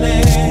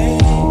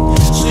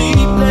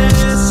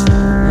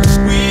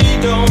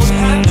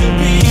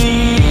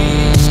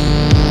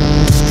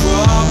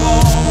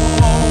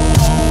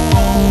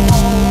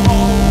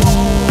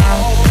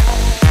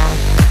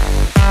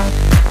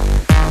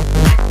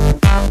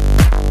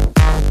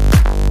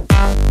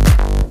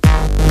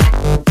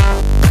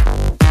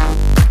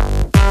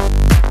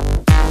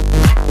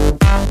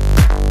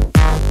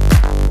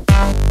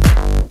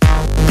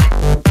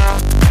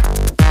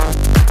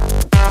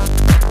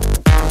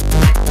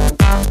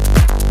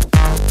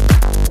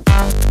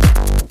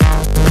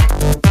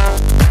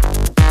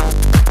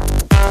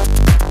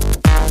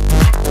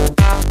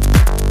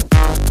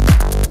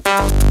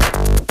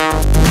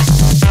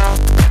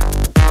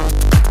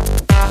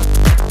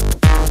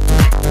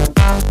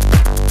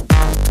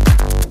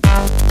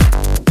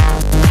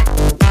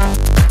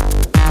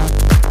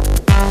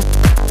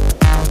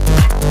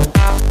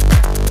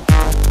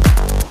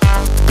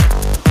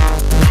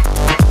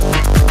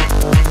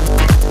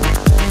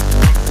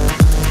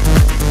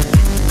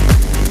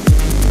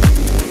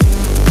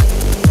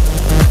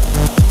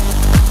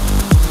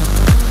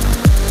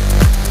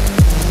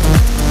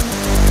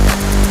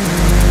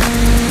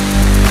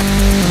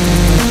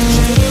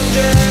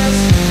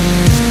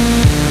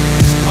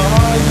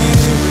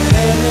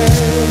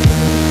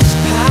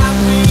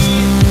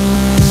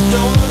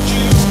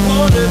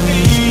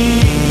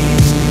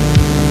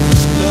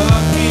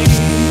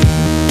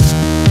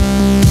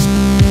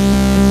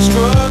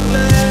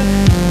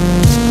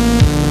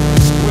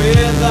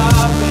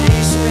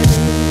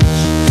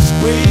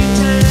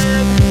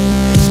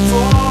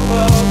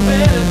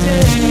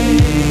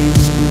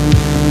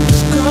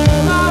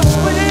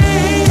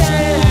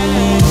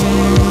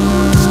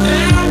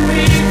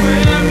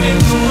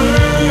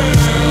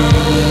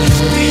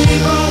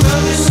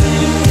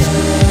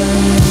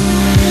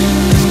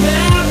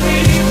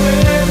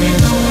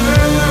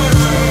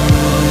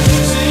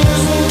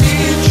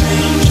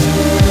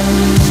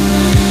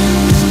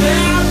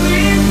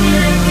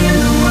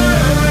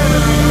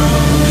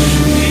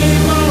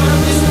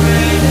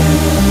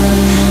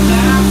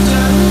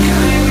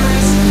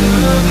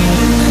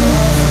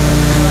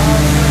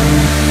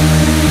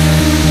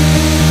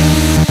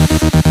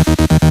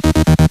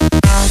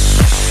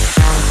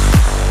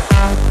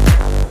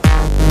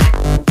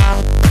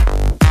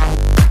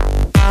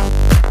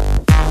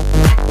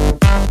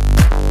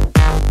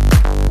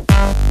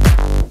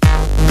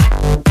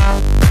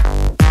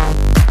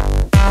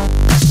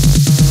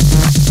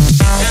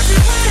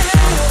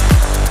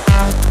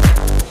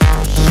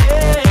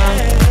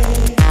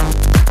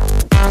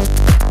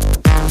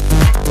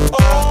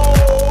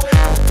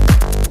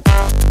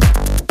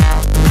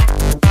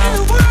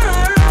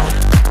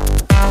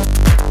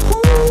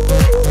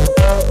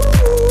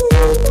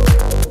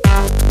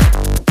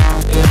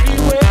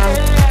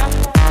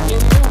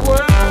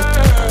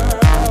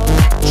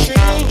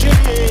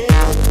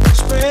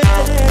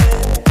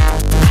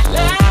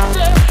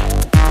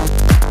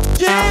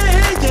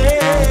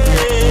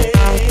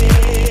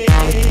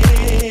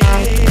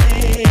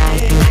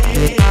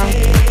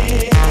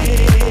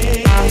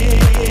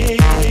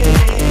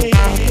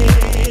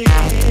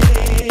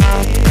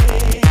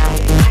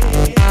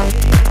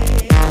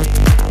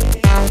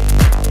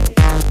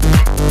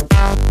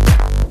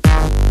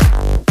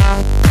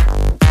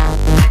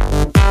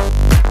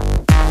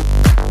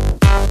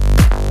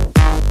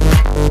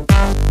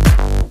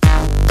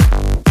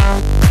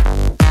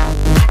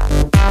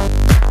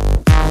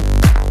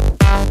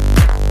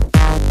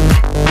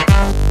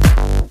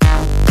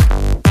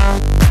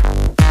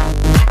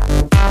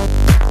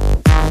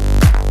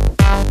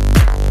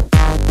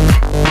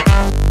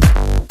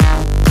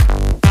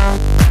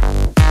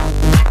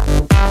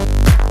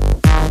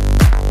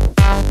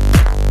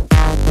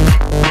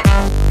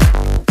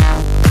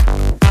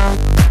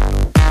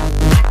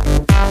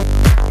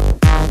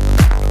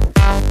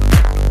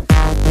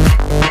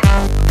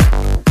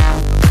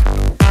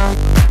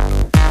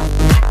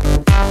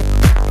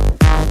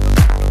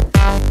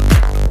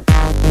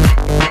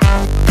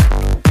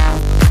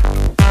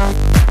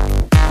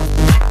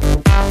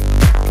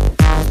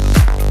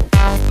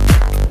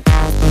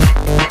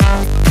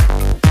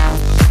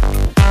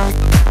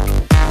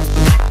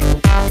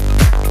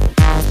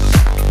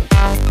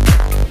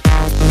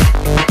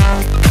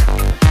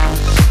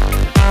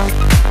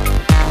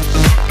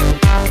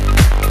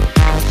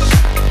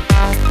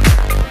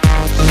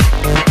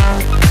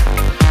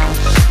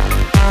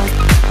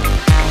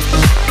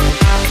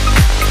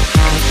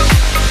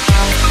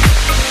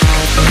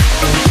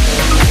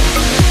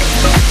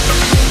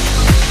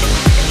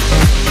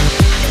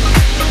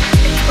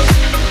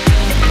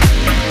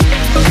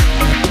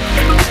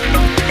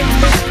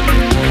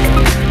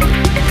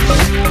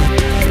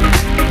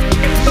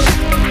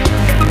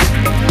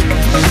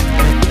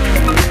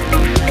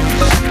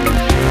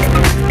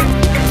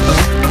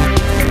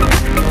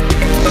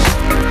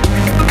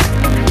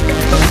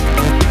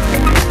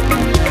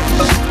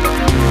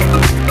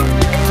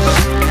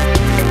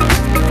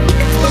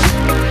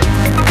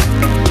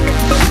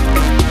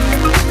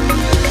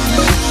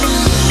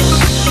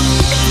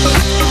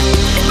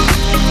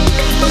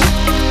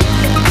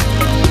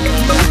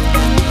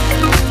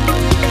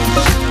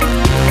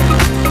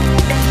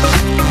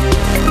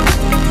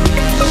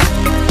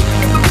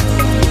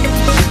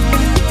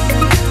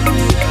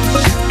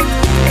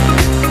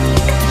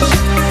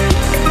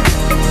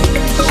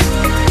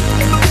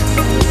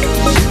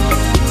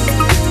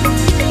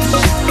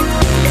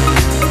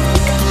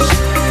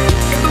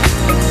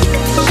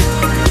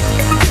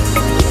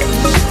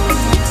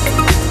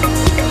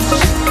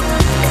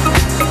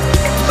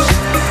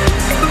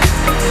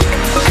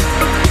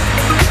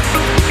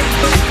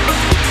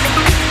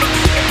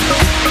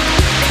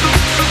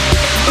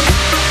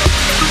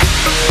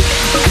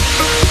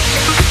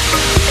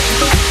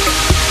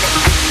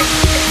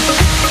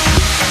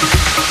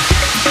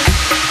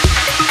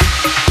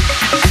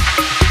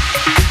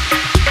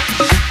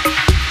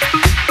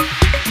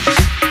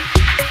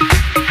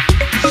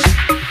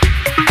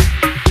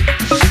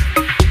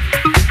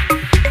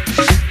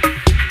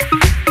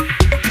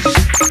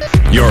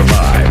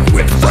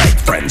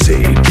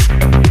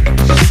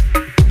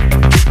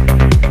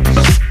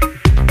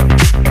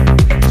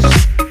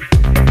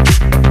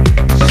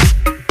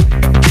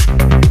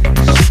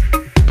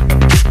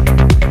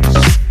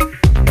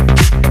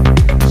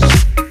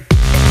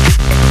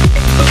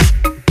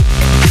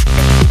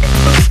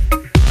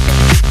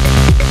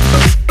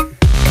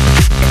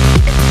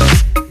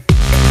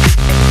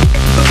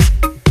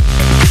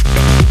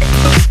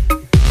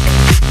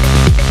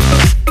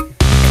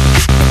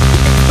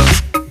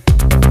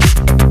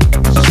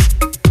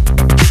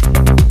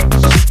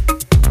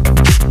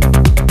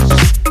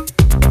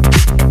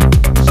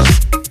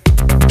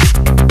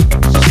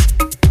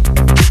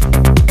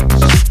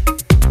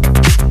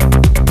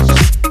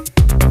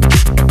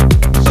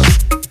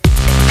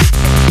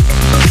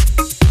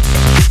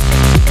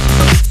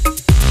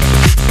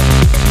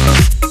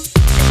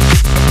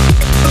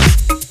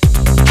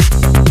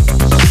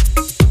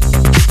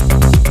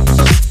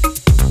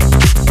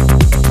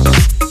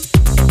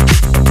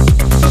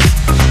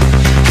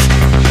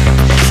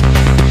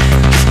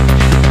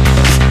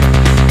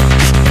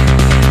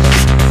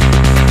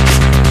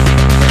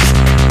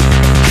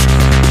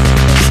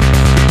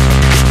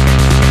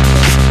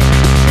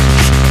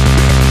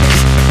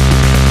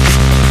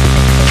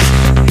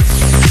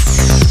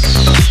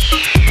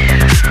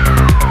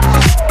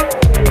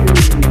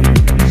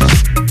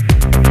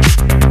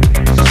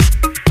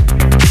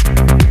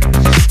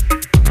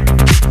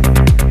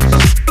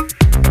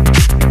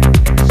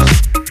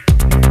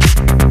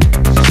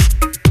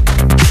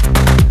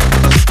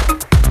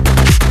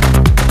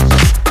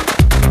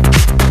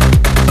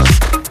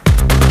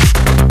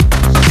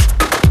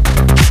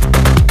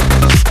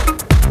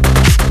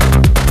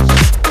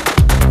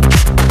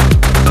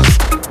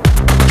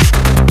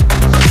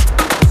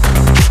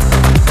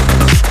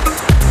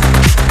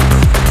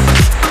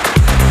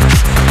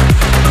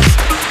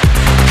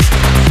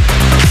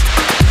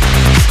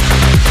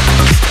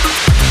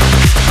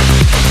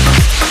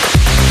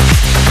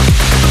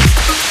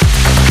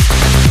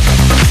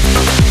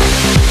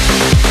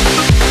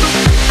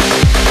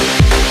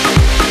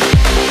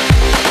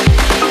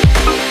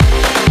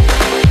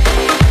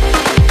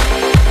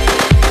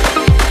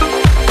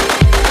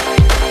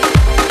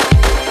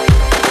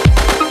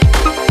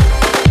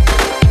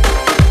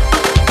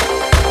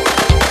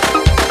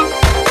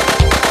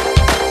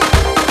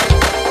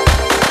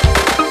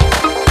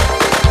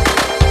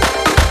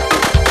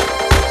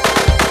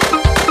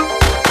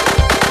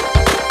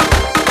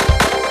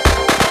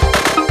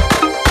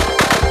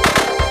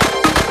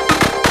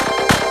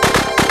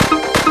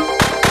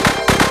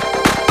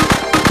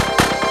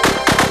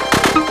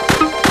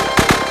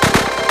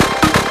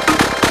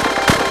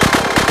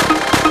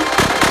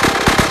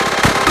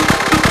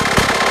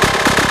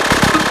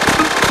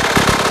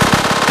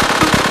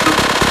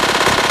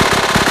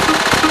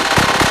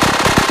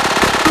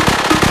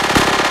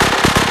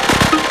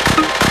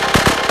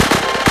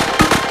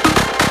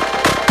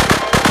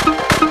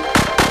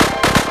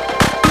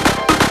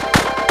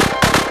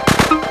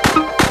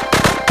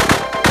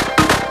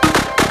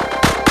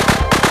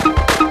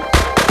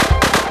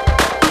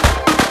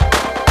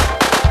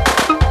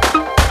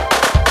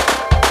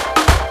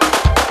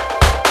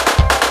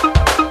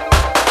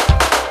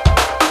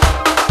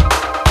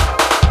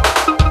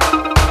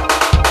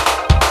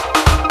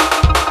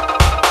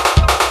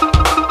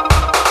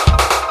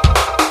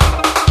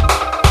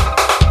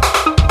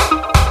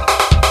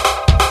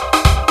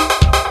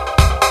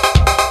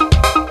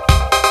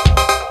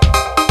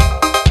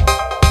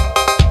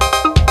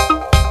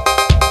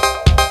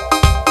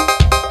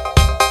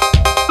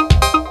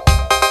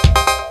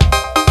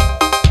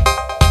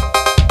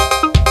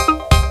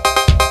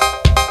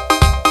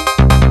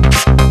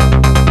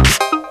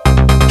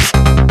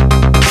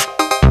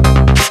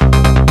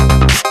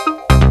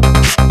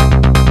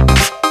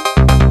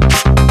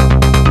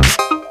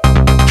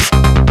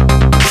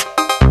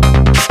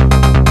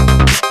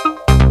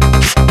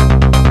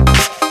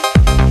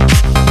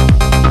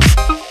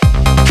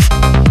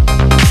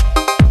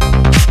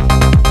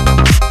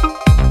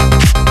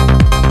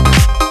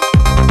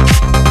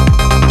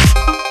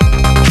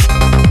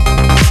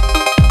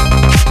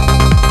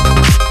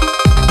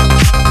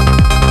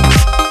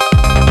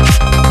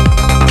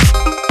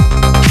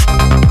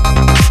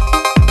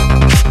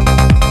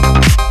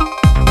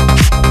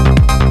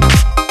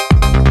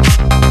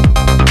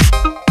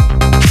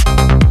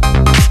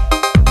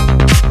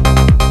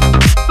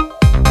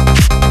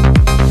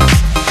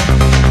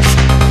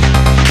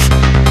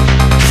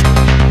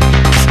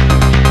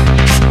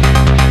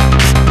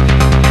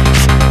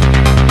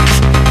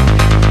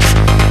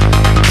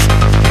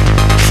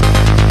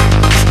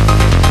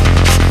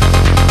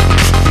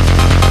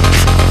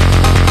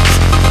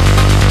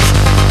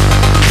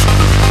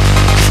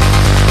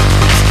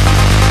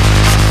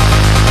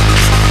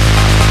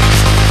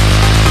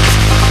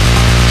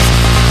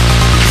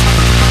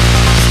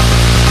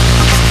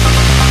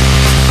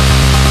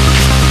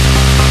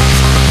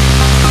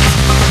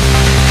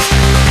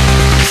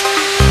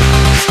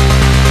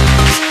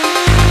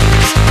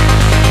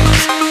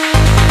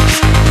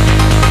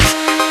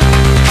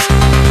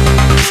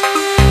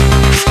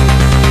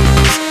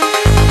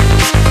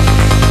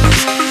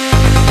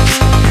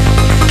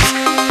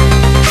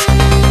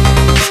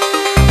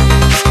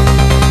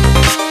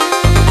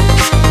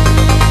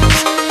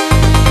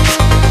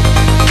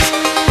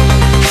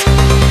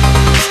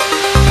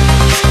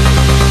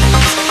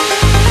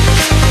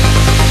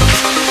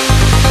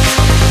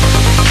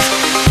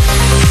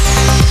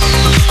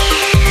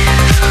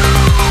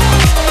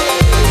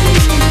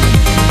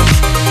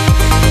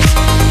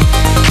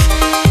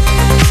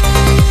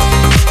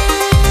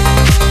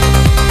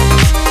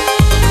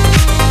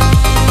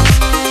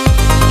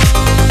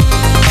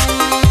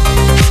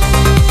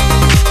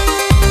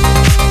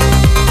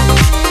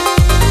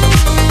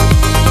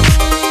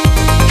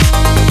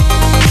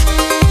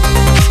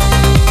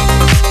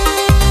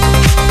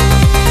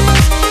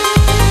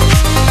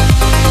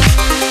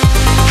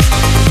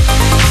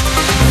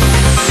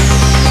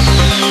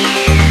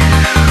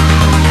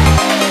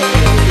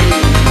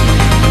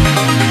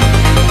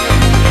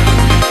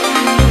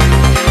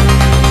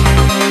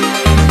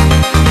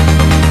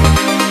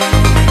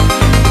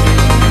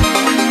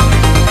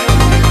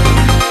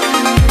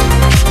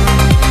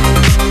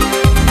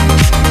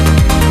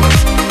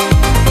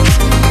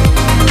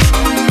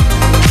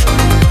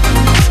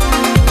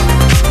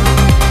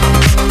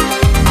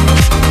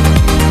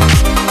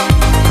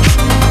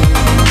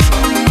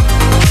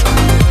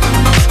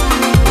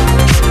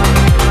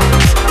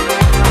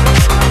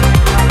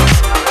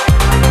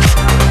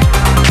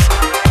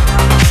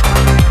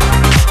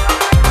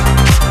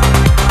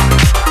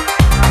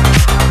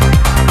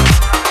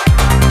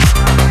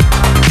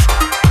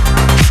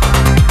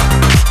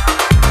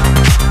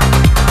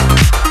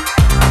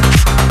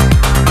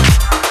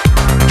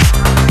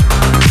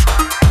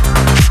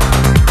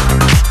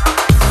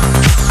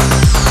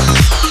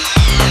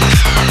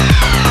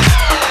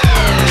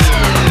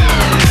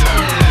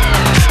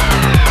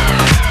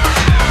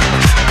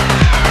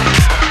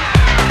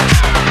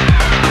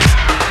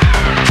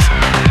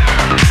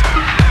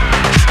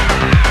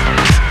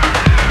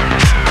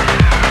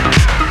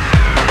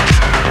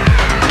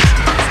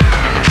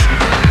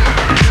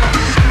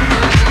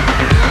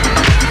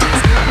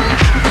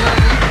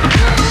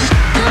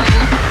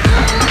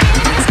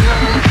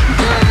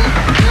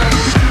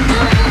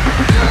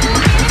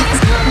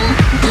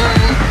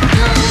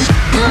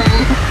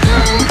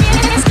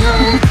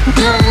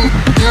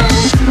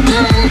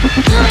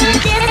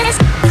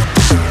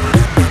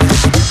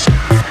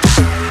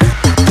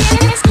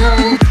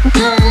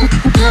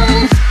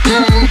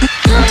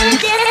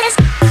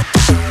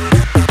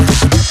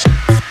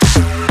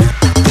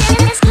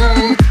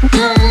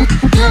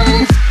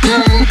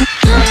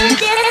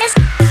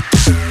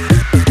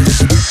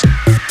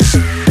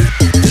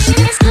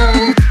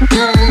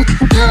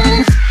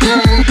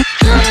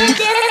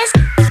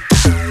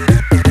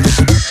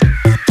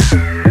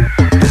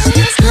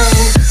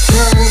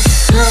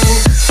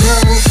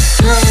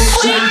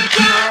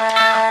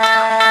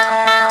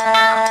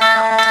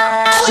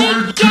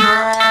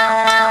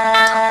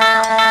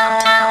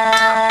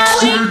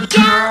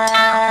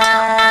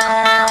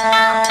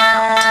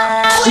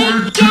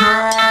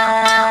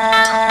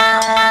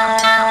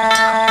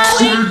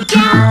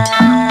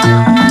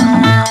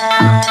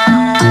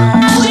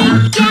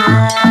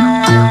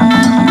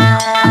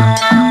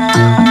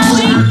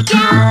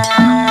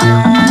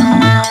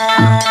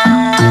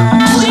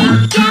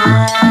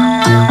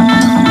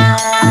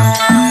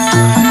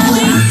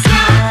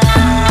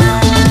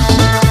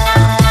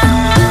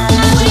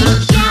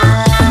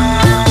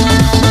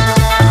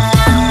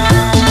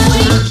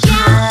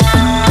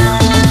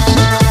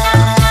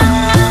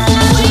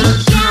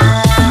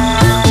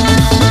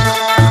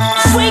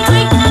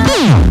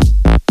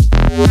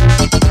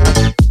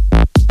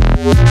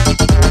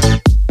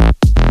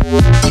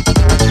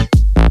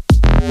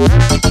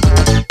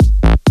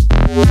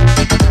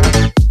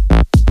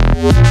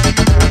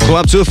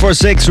 Club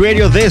 246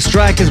 Radio. This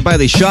track is by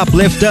the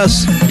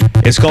Shoplifters.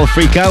 It's called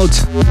Freak Out.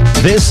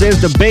 This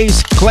is the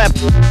bass clap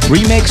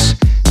remix.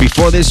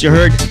 Before this, you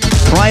heard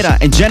Prida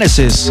and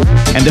Genesis.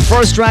 And the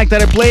first track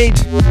that I played,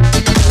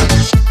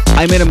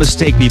 I made a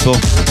mistake, people.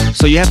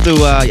 So you have to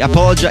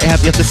apologize. You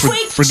have to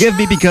forgive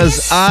me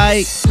because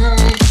I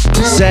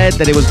said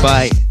that it was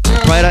by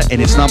Prida,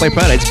 and it's not by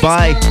Prida. It's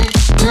by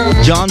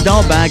John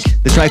Dahlback.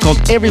 The track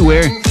called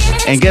Everywhere.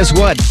 And guess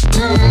what?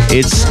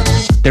 It's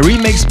the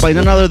remix by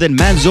none other than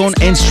Manzone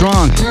and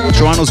Strong,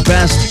 Toronto's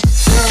best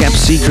kept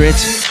secret.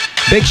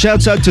 Big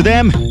shouts out to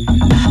them.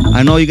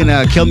 I know you're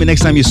gonna kill me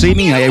next time you see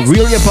me. I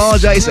really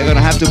apologize. I'm gonna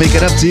have to make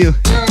it up to you.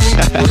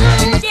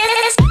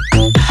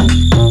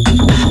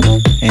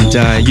 And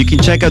you can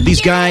check out these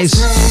guys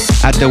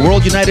at the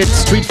World United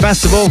Street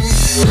Festival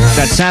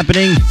that's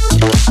happening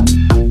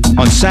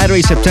on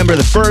Saturday, September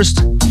the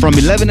 1st from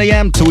 11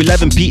 a.m. to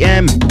 11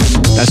 p.m.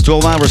 That's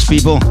 12 hours,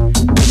 people.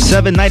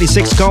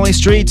 796 Collins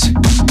Street,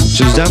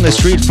 just down the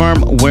street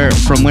from where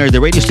the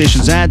radio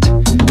station's at.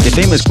 The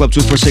famous Club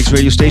 246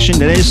 radio station,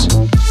 that is.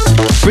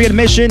 Free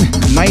admission,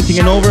 19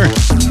 and over.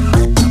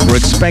 We're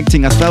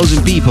expecting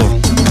 1,000 people.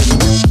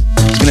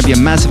 It's going to be a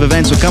massive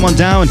event, so come on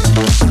down.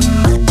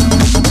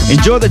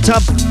 Enjoy the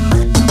top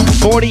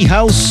 40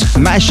 house,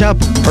 mashup,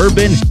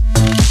 urban,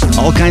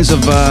 all kinds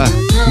of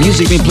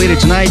music being played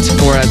tonight,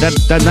 or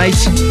that night.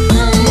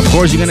 Of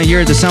course, you're going to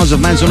hear the sounds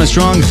of Manzone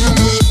Strong.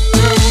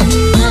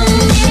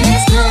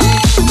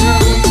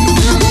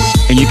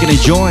 And you can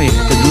enjoy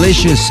the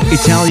delicious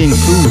Italian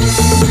food.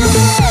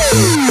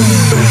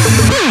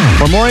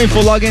 For more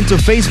info, log into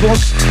Facebook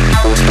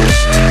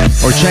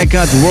or check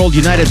out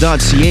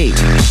worldunited.ca.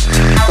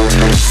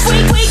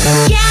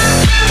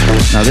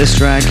 Now this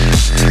track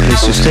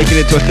is just taking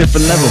it to a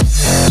different level.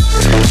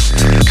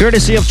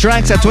 Courtesy of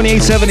Tracks at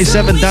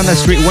 2877 Dundas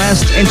Street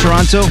West in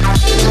Toronto.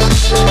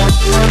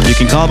 You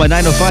can call by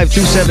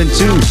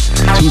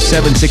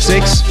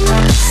 905-272-2766.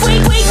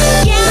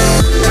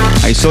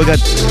 I still got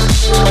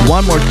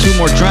two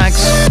more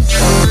tracks.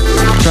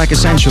 Track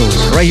Essentials.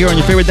 Right here on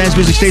your favorite dance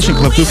music station,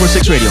 Club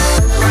 246 Radio.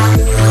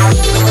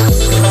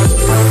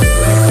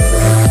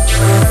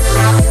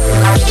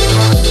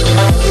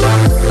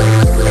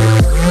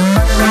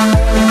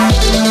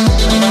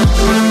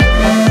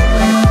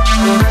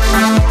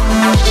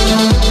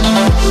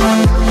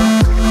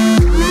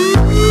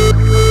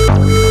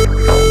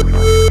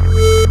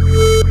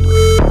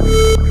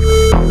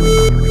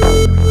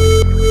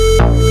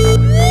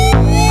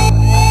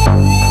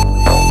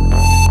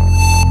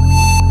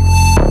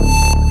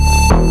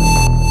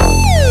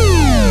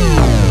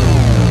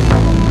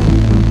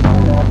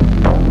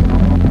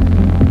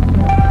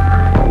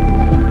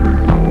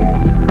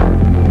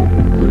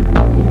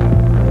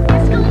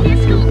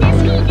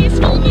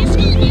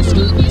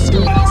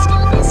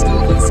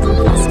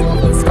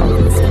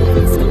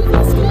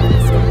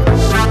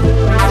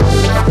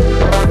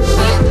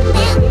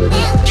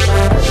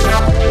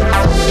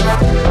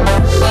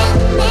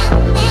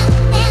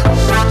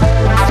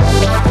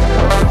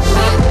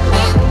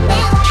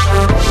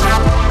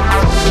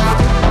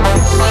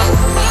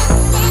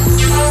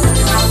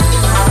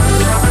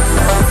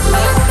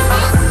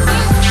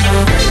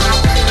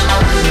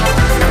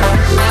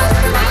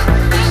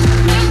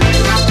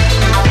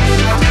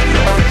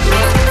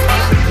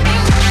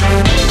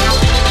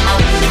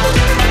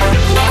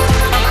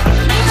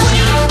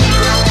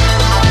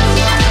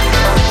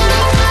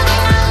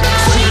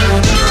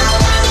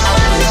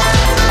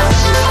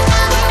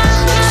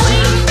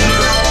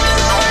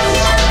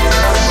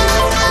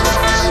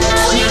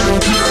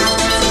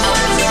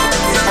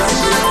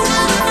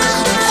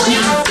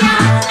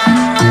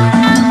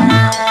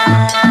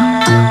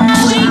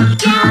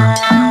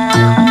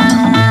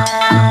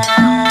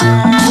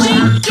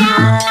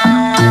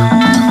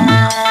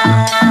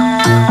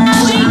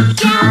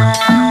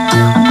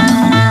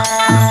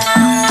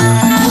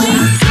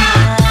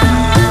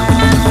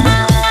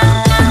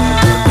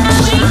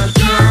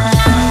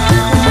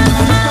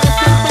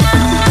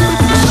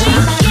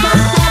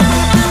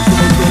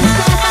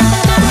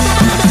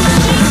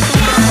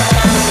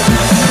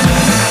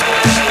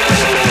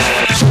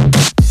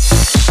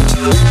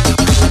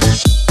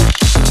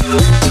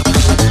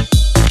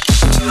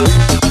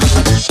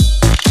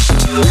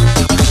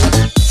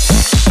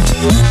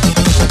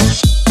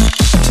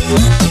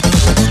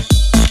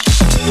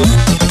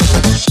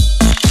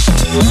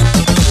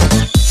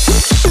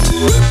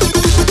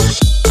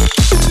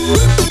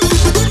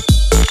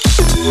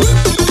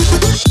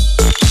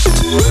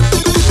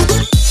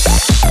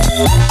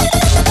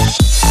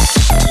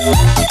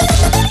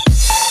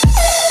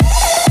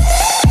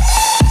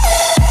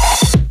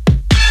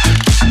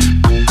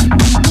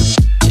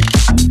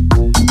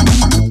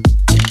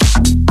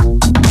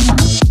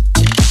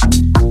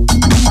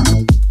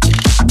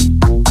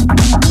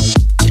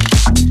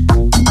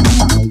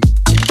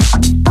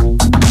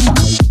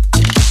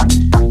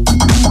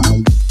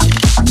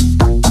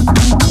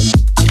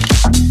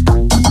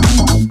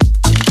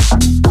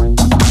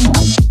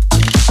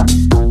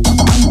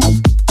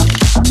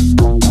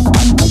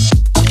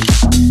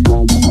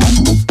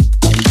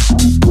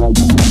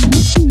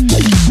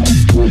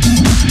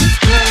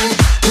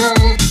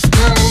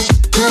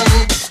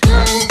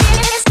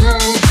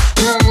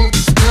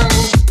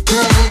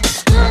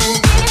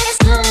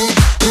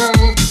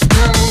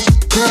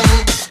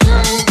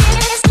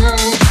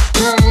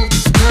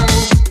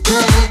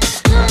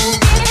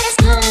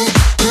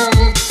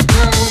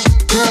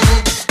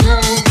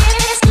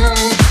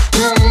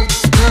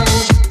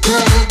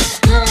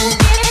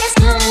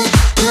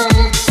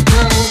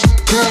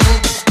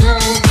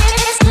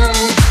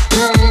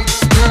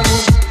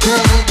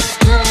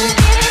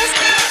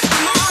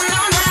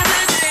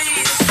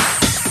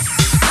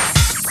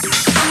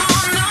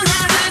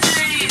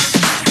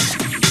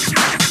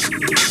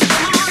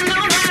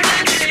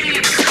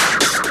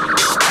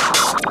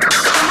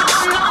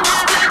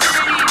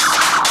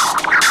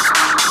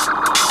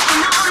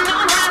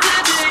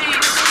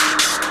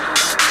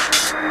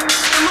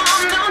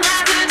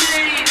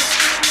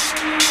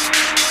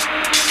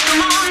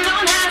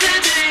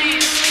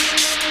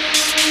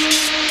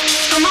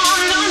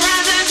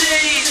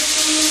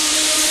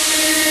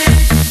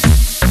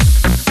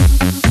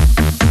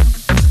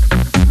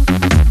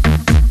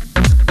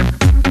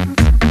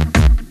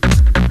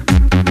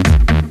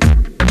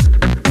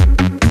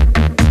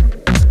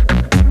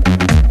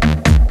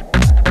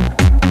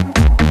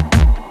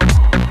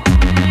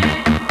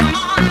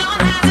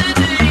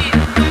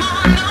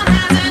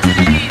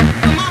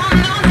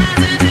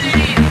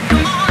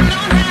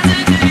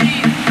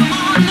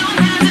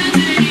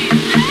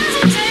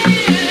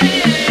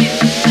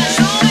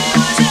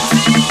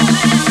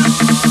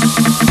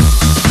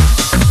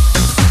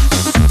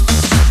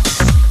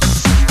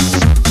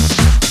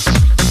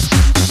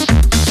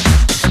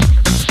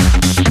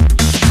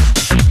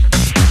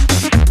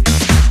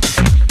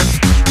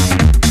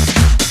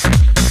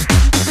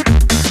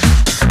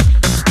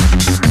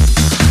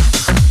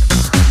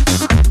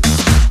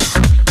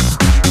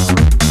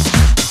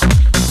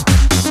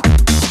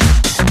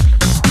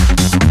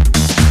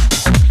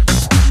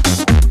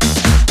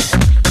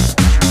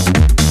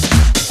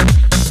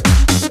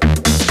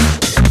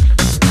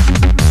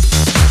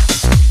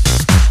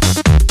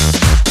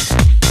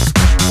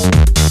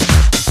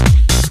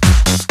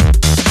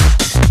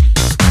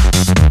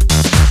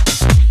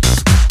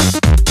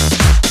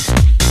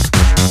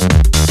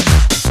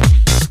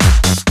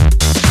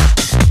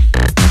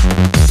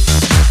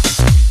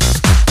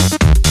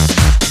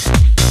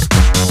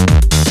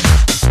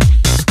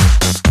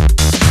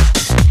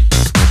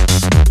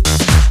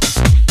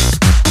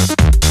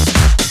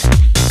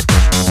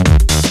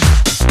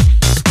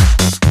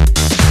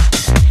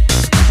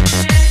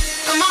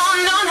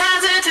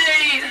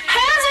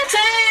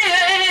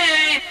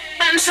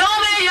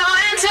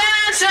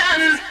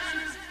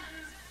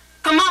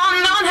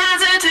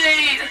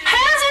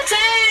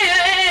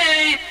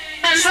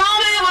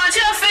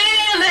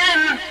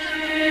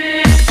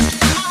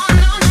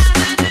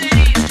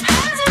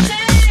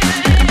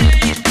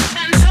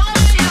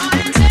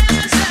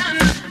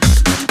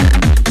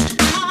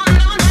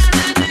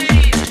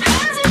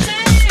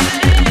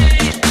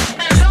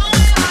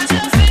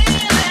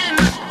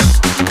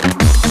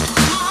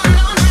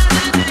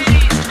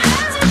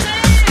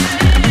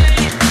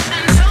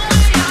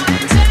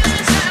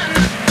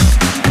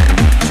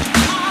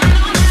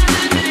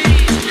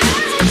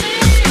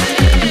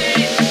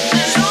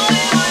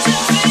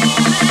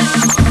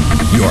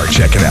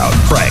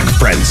 Frank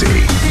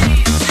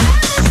Frenzy.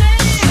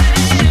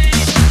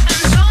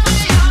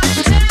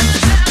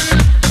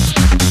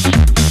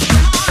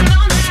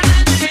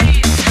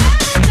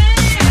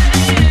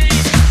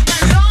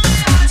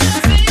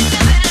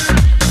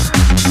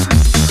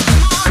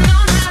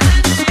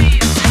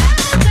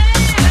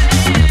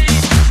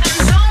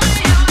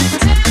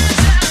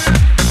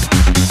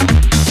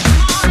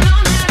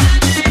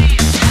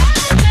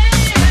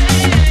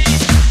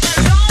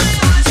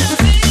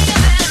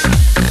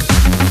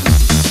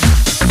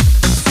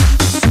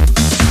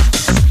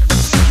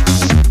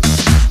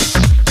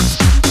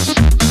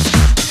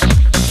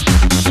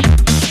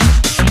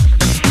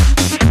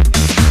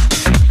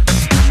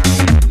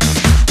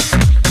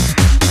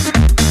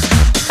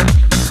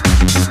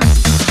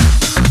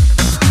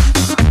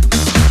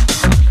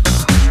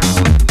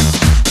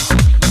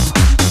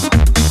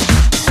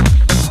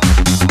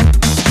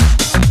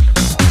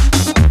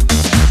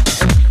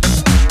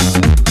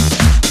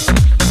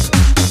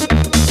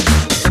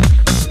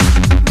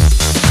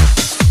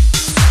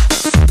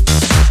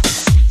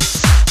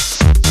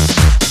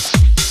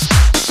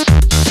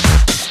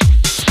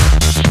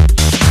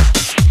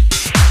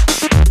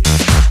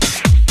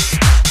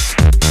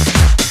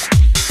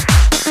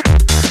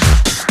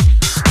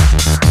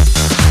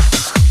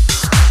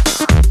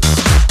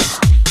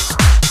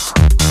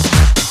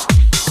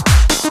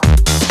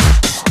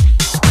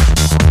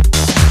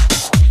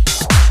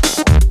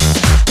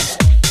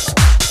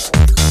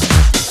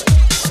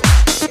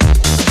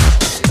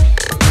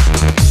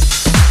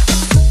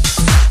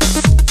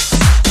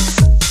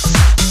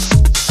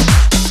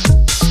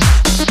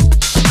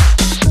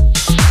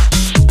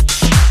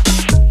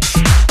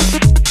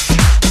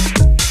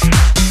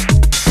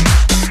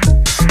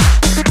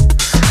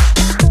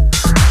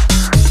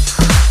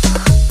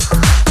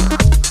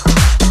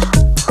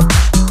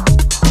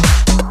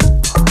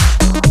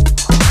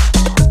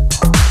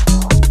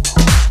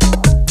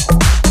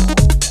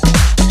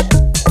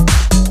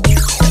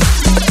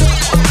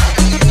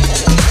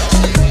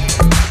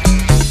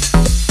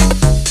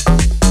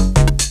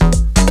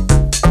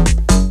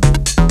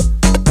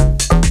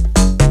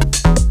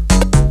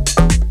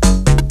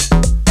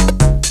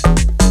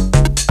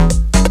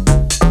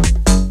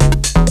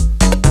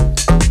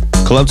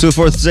 Club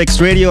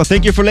 246 Radio,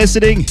 thank you for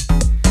listening.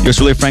 Yours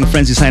truly, Frank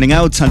Frenzy, signing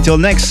out. Until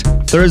next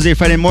Thursday,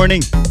 Friday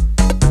morning,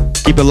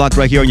 keep it locked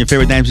right here on your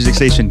favorite dance music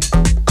station,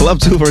 Club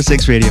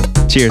 246 Radio.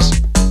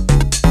 Cheers.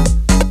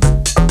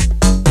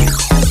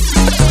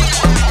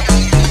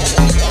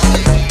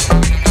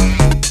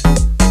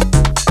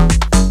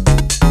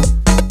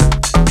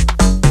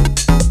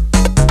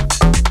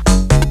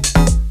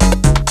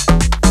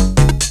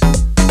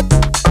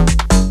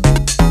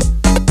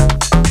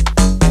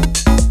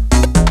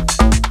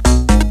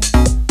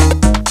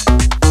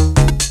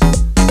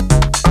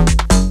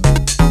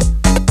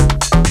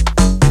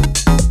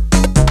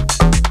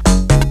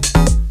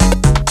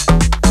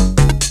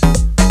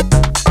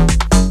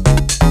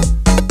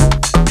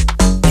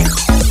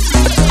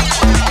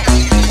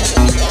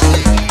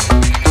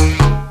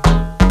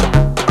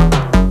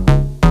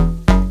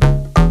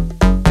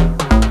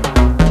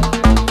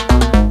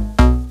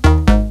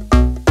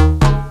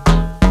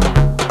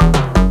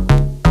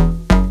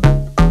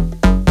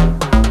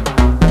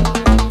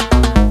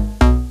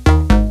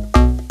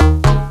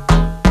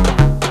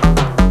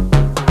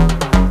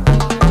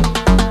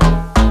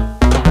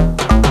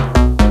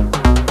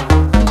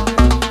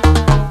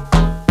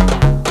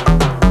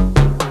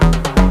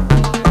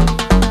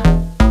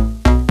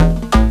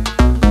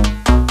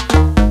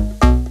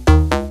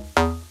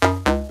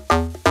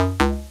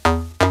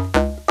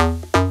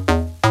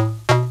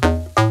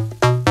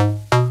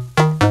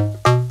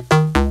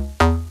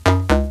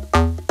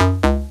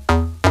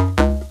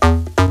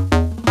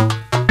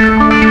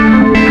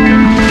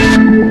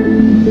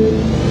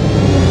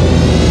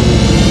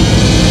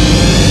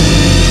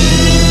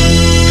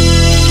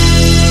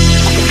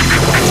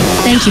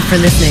 Thank you for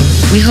listening.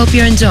 We hope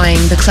you're enjoying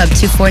the Club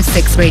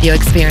 246 radio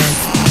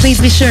experience.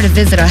 Please be sure to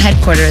visit our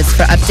headquarters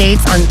for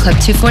updates on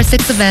Club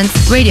 246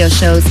 events, radio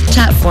shows,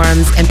 chat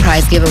forums, and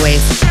prize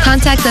giveaways.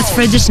 Contact us for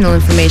additional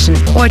information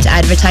or to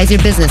advertise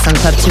your business on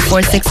Club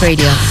 246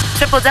 Radio.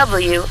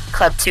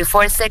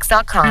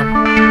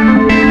 www.club246.com.